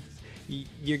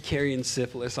 you're carrying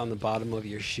syphilis on the bottom of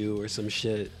your shoe or some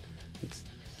shit.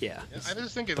 Yeah, I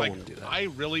just think I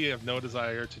really have no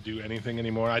desire to do anything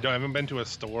anymore. I haven't been to a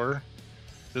store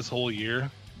this whole year,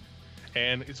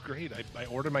 and it's great. I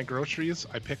order my groceries,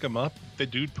 I pick them up, the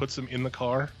dude puts them in the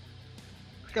car.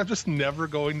 I'm just never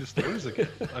going to stores again.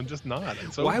 I'm just not.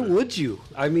 Why would you?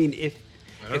 I mean,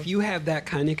 if you have that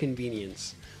kind of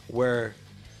convenience where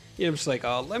you're just like,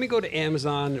 oh, let me go to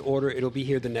Amazon and order, it'll be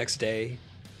here the next day.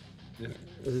 Yeah.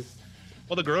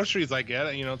 Well, the groceries I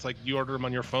get, you know, it's like you order them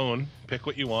on your phone, pick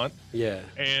what you want. Yeah.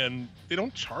 And they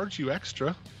don't charge you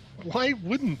extra. Why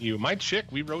wouldn't you? My chick,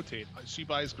 we rotate. She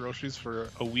buys groceries for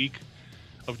a week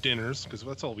of dinners, because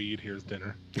that's all we eat here is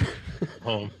dinner.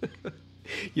 Home.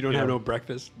 You don't have no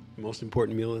breakfast? Most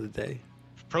important meal of the day?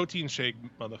 Protein shake,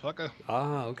 motherfucker.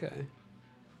 Ah, okay.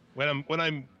 When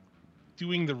I'm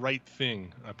doing the right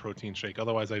thing, a protein shake.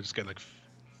 Otherwise, I just get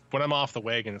when I'm off the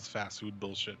wagon, it's fast food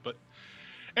bullshit. But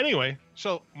anyway,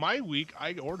 so my week,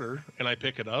 I order and I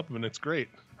pick it up and it's great.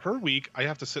 Her week, I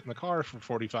have to sit in the car for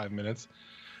 45 minutes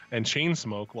and chain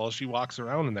smoke while she walks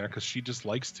around in there because she just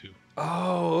likes to.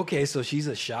 Oh, okay. So she's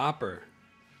a shopper.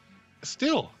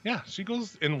 Still, yeah, she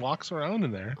goes and walks around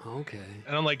in there. Okay.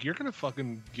 And I'm like, you're gonna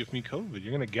fucking give me COVID.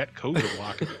 You're gonna get COVID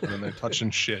walking in there touching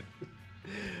shit.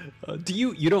 Do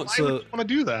you don't Why so would you want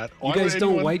to do that? you Why guys would don't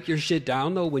anyone- wipe your shit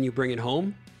down though when you bring it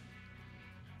home?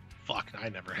 Fuck, I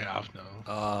never have.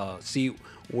 No. See,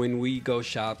 when we go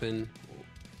shopping,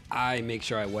 I make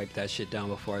sure I wipe that shit down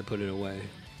before I put it away.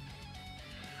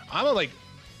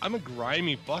 I'm a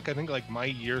grimy fuck. I think like my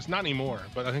years, not anymore,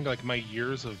 but I think like my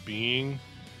years of being,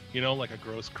 like a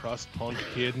gross crust punk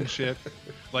kid and shit,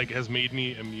 like has made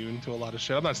me immune to a lot of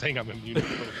shit. I'm not saying I'm immune to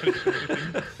COVID or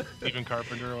anything, Stephen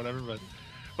Carpenter or whatever,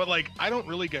 but like I don't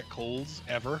really get colds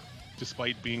ever,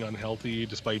 despite being unhealthy,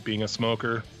 despite being a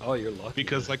smoker. Oh, you're lucky.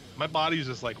 Because like my body's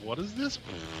just like, what is this?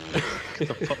 Get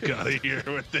the fuck out of here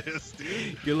with this,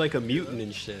 dude. You're like a mutant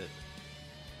and shit.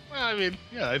 Well, I mean,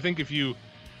 yeah, I think if you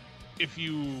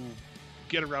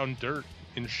get around dirt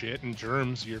and shit and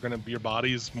germs, your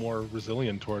body's more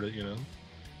resilient toward it,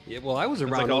 Yeah, well, I was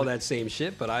like around a- all that same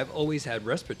shit, but I've always had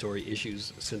respiratory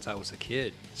issues since I was a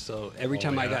kid. So every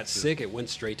time I yeah, got dude. sick, it went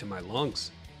straight to my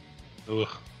lungs. Ugh,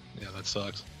 yeah, that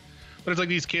sucks. But it's like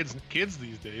these kids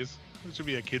these days. There should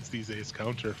be a kids these days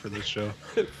counter for this show.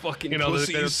 Fucking They're-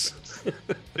 pussies.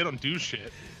 They don't do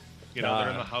shit. They're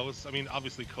in the house. I mean,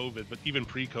 obviously COVID, but even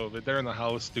pre-COVID, they're in the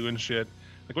house doing shit.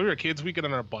 Like when we were kids, we get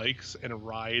on our bikes and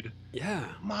ride Yeah.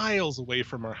 miles away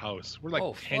from our house. We're like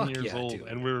Oh, 10 fuck years yeah, old, dude.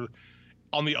 and we're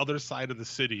on the other side of the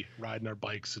city riding our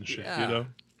bikes and shit. Yeah.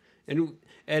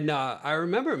 And I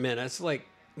remember, man, that's like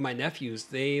my nephews.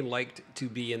 They liked to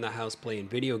be in the house playing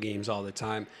video games all the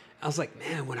time. I was like,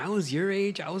 man, when I was your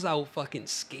age, I was out fucking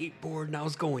skateboarding. I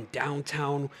was going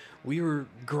downtown. We were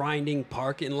grinding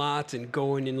parking lots and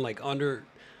going in like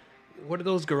what are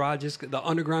those garages? The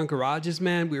underground garages,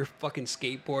 man. We were fucking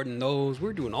skateboarding those. We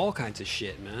were doing all kinds of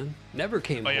shit, man. Never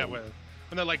came Oh yeah, home. when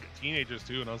they're like teenagers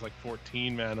too, and I was like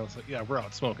 14, man. I was like, yeah, we're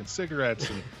out smoking cigarettes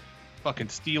and fucking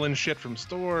stealing shit from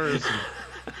stores,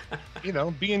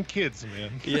 and being kids,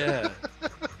 man. Yeah.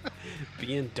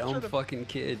 Being dumb Should've- fucking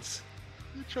kids.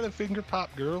 They try to finger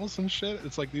pop girls and shit.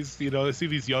 It's like these, I see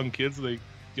these young kids,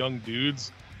 young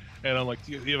dudes, and I'm like,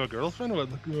 do you have a girlfriend? Or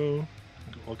like, oh,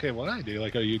 okay, why? Do you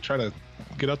like, are you trying to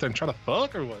get out there and try to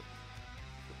fuck or what?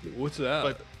 What's that?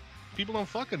 But people don't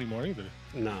fuck anymore either.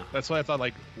 Nah. That's why I thought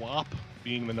like WAP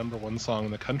being the #1 song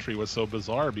in the country was so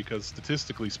bizarre, because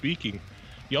statistically speaking,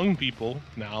 young people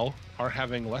now are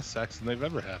having less sex than they've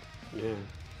ever had. Yeah.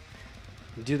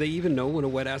 Do they even know what a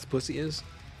wet ass pussy is?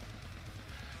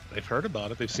 They've heard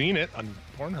about it. They've seen it on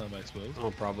Pornhub, I suppose.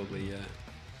 Oh, probably, yeah.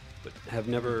 But have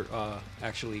never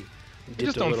actually They dipped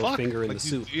just a don't little fuck. finger in Like, the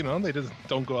soup. they just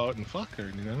don't go out and fuck her.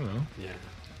 I don't know. Yeah.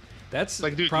 That's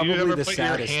Like, dude, probably you ever the put your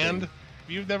saddest hand? thing.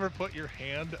 You've never put your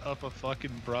hand up a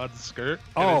fucking broad skirt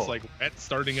and Oh. it's like wet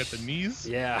starting at the knees?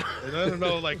 Yeah. And I don't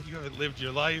know, like, you haven't lived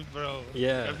your life, bro.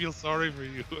 Yeah. I feel sorry for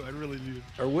you. I really do.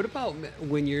 Or what about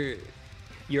when you're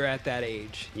at that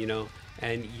age,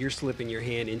 and you're slipping your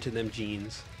hand into them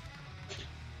jeans,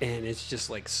 and it's just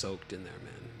like soaked in there,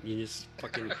 man. You just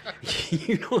fucking,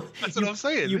 That's what I'm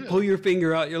saying. You yeah. pull your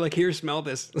finger out, you're like, here, smell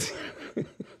this.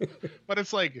 But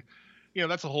it's like,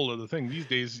 that's a whole other thing. These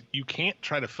days, you can't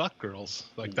try to fuck girls.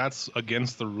 Like, that's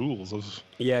against the rules of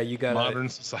Yeah, you gotta modern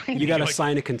society. You gotta Like,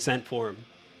 sign a consent form.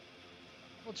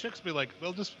 well, chicks be like,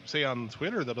 they'll just say on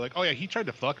Twitter, they'll be like, oh yeah, he tried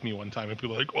to fuck me one time. And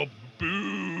people are like, oh,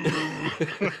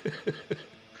 boo.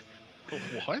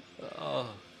 What? Oh,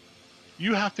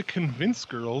 You have to convince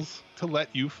girls to let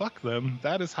you fuck them.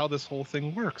 That is how this whole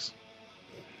thing works.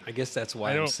 I guess that's why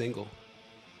I I'm don't- single.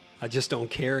 I just don't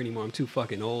care anymore. I'm too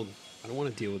fucking old. I don't want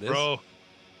to deal with this. Bro,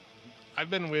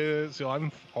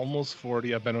 I'm almost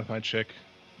 40. I've been with my chick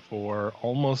for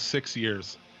almost 6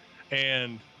 years.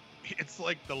 And it's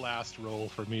like the last roll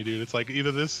for me, dude. It's like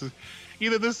either this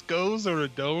goes or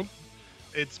it don't.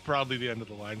 It's probably the end of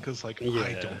the line, because like I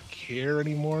Yeah. don't care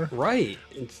anymore. Right.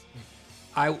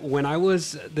 When I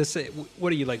was this,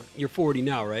 what are you like? You're 40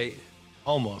 now, right?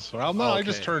 Almost. Well, no, I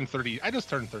just Okay. turned 30. I just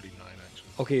turned 39 actually.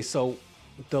 Okay, so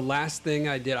the last thing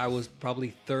I did, I was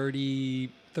probably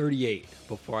 38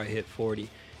 before I hit 40,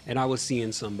 and I was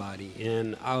seeing somebody,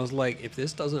 and I was like, if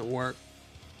this doesn't work,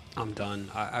 I'm done.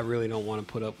 I really don't want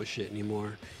to put up with shit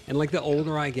anymore. And like the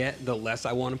older I get, the less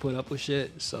I want to put up with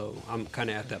shit. So I'm kind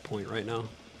of at that point right now.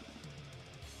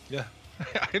 Yeah,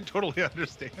 I totally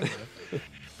understand that.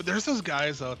 But there's those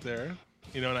guys out there,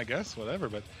 and I guess whatever,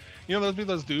 but there'll be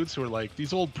those dudes who are like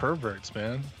these old perverts,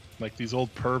 man. Like these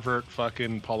old pervert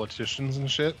fucking politicians and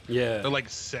shit. Yeah. They're like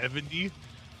 70,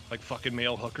 like fucking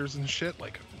male hookers and shit.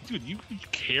 Like, dude, you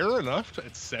care enough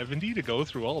at 70 to go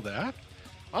through all that?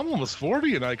 I'm almost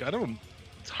 40, and like I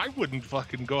wouldn't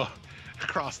fucking go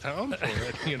across town for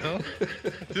it, you know?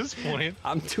 At this point,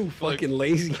 I'm too fucking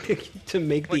lazy to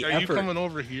make the are effort. you coming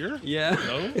over here? Yeah.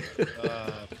 No.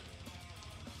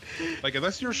 Like,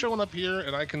 unless you're showing up here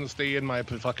and I can stay in my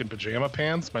fucking pajama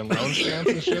pants, my lounge pants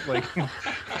and shit, like,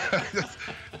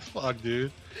 fuck,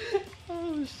 dude.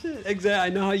 Oh shit! Exactly. I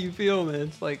know how you feel, man.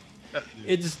 It's like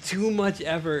it's too much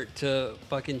effort to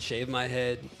fucking shave my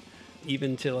head,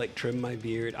 even to like trim my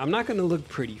beard. I'm not gonna look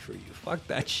pretty for you. Fuck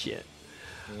that shit.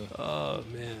 Yeah. Oh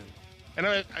man. And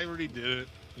I already did it,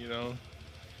 you know.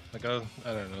 Like I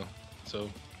don't know. So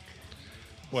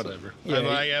whatever. So, yeah,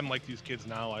 I am like these kids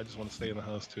now. I just want to stay in the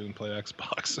house too and play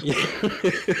Xbox. Yeah.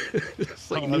 It's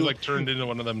like I was like turned into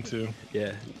one of them too.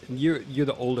 Yeah. You're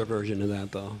the older version of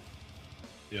that though.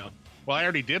 Yeah. Well, I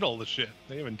already did all the shit.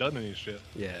 They haven't done any shit.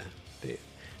 Yeah.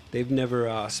 They've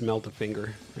never smelt a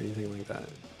finger or anything like that.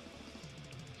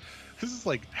 This is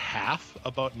like half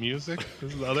about music.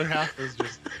 The other half is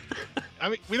just. I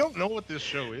mean, we don't know what this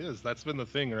show is. That's been the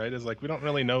thing, right? Is like we don't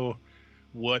really know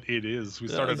what it is. We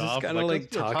started off kind of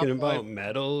like talking about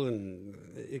metal and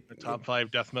the top 5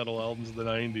 death metal albums of the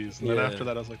 '90s, and then after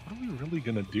that, I was like, what are we really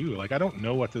gonna do? Like, I don't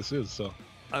know what this is. So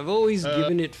I've always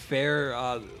given it fair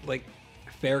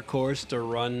course to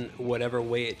run whatever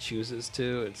way it chooses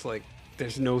to. It's like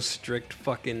there's no strict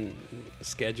fucking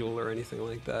schedule or anything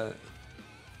like that.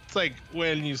 It's like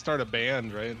when you start a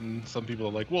band, right? And some people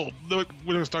are like, well, we're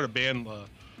gonna start a band,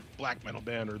 black metal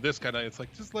band or this kind of. It's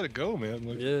like, just let it go, man.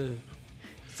 Like, yeah.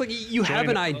 It's like you have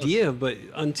an idea, but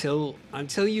until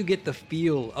you get the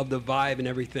feel of the vibe and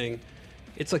everything,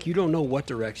 it's like you don't know what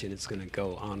direction it's gonna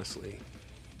go, honestly.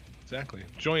 Exactly.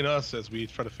 Join us as we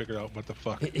try to figure out what the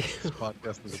fuck this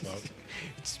podcast is about.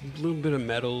 It's a little bit of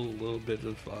metal, a little bit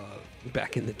of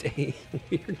back in the day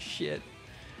weird shit.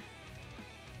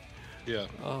 Yeah.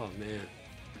 Oh man.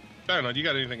 I don't know. You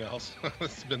got anything else?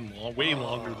 It's been way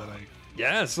longer than I.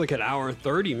 Yeah, it's like an hour and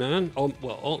 30, man. Oh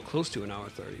well, close to an hour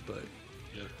 30, but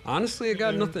yeah. Honestly, I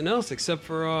got nothing else except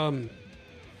for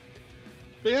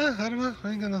Yeah, I don't know.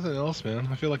 I ain't got nothing else, man.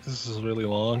 I feel like this is really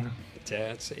long.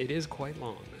 Yeah, it is quite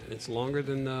long, man. It's longer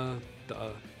than the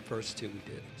first 2 we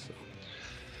did.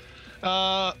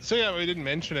 So yeah, we didn't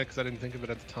mention it because I didn't think of it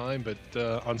at the time, but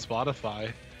on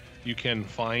Spotify, you can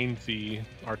find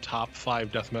our top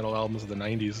 5 death metal albums of the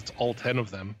 '90s. It's all 10 of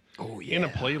them. Oh yeah. In a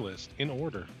playlist in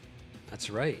order. That's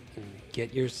right.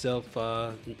 Get yourself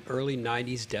an early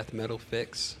 '90s death metal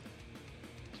fix.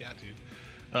 Yeah, dude.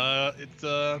 It's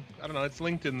I don't know. It's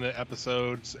linked in the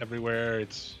episodes everywhere.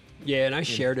 Yeah, and I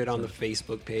shared it on the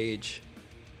Facebook page.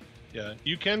 Yeah,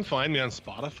 you can find me on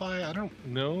Spotify. I don't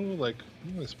know, like,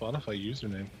 my Spotify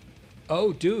username.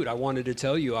 Oh, dude, I wanted to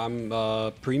tell you I'm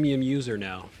a premium user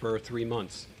now for 3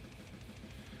 months.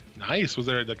 Nice. Was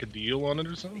there like a deal on it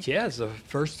or something? Yeah, it's the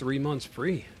first 3 months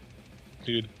free.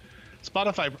 Dude,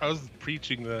 Spotify, I was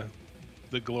preaching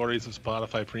the glories of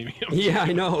Spotify Premium. Yeah,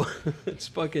 I know. It's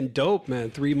fucking dope,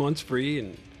 man. 3 months free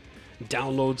and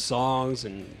download songs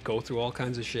and go through all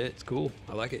kinds of shit. It's cool.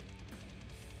 I like it.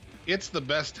 It's the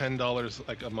best $10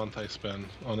 like a month I spend,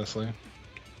 honestly.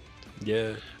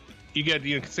 Yeah. You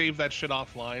can save that shit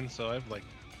offline, so I have like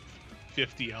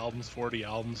 50 albums, 40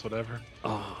 albums, whatever.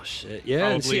 Oh shit. Yeah,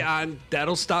 and see,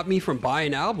 that'll stop me from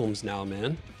buying albums now,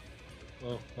 man.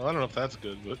 Well, I don't know if that's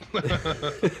good,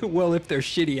 but well, if they're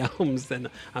shitty albums, then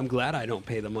I'm glad I don't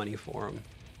pay the money for them.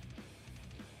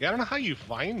 Yeah, I don't know how you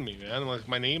find me, man. Like,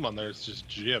 my name on there is just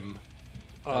Jim.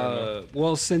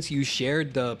 Well, since you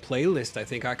shared the playlist, I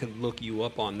think I could look you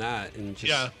up on that and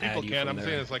just people can. I'm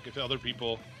saying it's like if other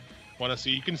people want to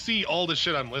see, you can see all the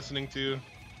shit I'm listening to.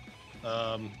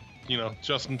 You know,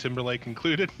 Justin Timberlake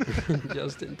included.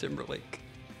 Justin Timberlake.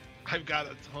 I've got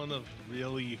a ton of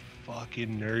really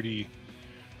fucking nerdy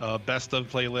best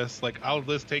of playlists. Like, I'll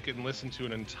take it and listen to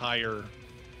an entire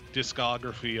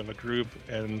discography of a group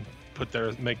and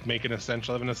make an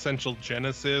essential. I have an essential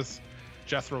Genesis,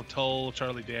 Jethro Tull,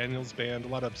 Charlie Daniels Band, a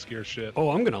lot of obscure shit.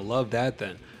 Oh, I'm gonna love that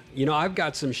then. You know, I've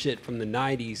got some shit from the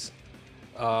 '90s.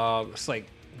 It's like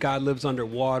God Lives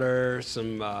Underwater,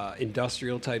 some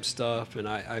industrial type stuff, and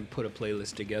I put a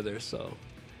playlist together. So,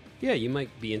 yeah, you might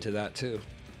be into that too.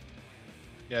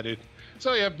 Yeah, dude.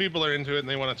 So yeah, people are into it and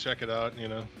they want to check it out. You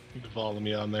know, you can follow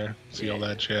me on there, see all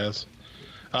that jazz.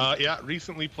 Yeah,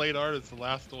 recently played artist, the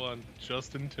last one,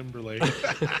 Justin Timberlake.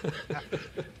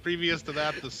 Previous to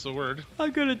that, The Sword.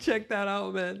 I'm gonna check that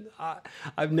out, man.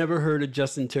 I've never heard a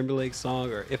Justin Timberlake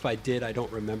song, or if I did, I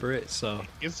don't remember it. So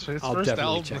I'll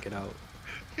definitely check it out.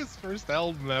 His first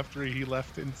album after he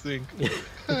left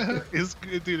NSYNC is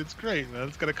good, dude. It's great, man.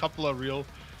 It's got a couple of real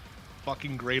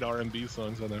fucking great R&B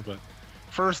songs on there, but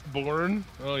Firstborn,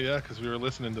 oh yeah, because we were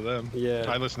listening to them. Yeah,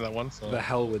 I listened to that one song. The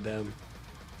hell with them.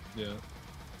 Yeah.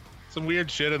 Some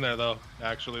weird shit in there though.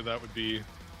 Actually, that's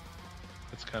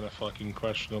kind of fucking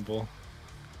questionable.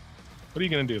 What are you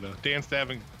gonna do though? Dance to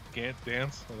having can't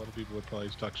dance? A lot of people would probably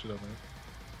talk shit on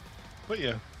that. But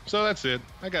yeah, so that's it.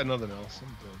 I got nothing else.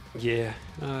 I'm done. Yeah,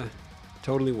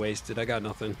 totally wasted. I got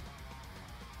nothing.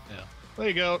 Yeah. There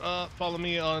you go. Follow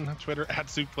me on Twitter at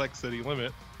Suplex City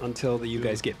Limit. Until you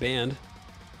guys get banned.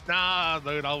 Nah,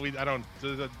 dude,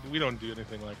 we don't do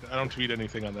anything like that. I don't tweet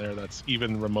anything on there that's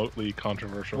even remotely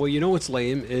controversial. Well, you know what's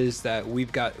lame is that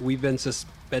we've been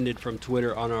suspended from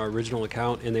Twitter on our original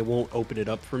account, and they won't open it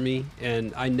up for me.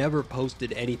 And I never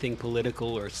posted anything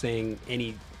political or saying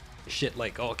any shit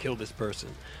like, "Oh, kill this person."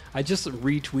 I just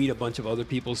retweet a bunch of other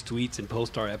people's tweets and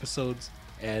post our episodes,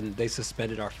 and they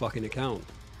suspended our fucking account.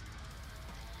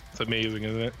 It's amazing,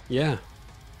 isn't it? Yeah.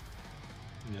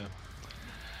 Yeah.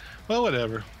 Well,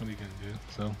 whatever. What are you gonna do?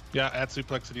 So, yeah, at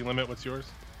Suplex City Limit. What's yours?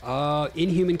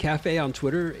 Inhuman Cafe on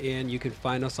Twitter, and you can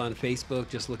find us on Facebook.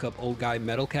 Just look up Old Guy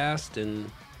Metalcast and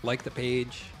like the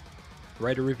page,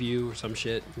 write a review or some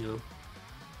shit, you know.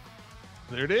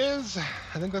 There it is.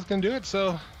 I think that's gonna do it.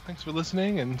 So, thanks for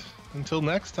listening, and until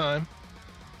next time,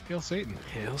 hail Satan.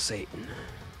 Hail Satan.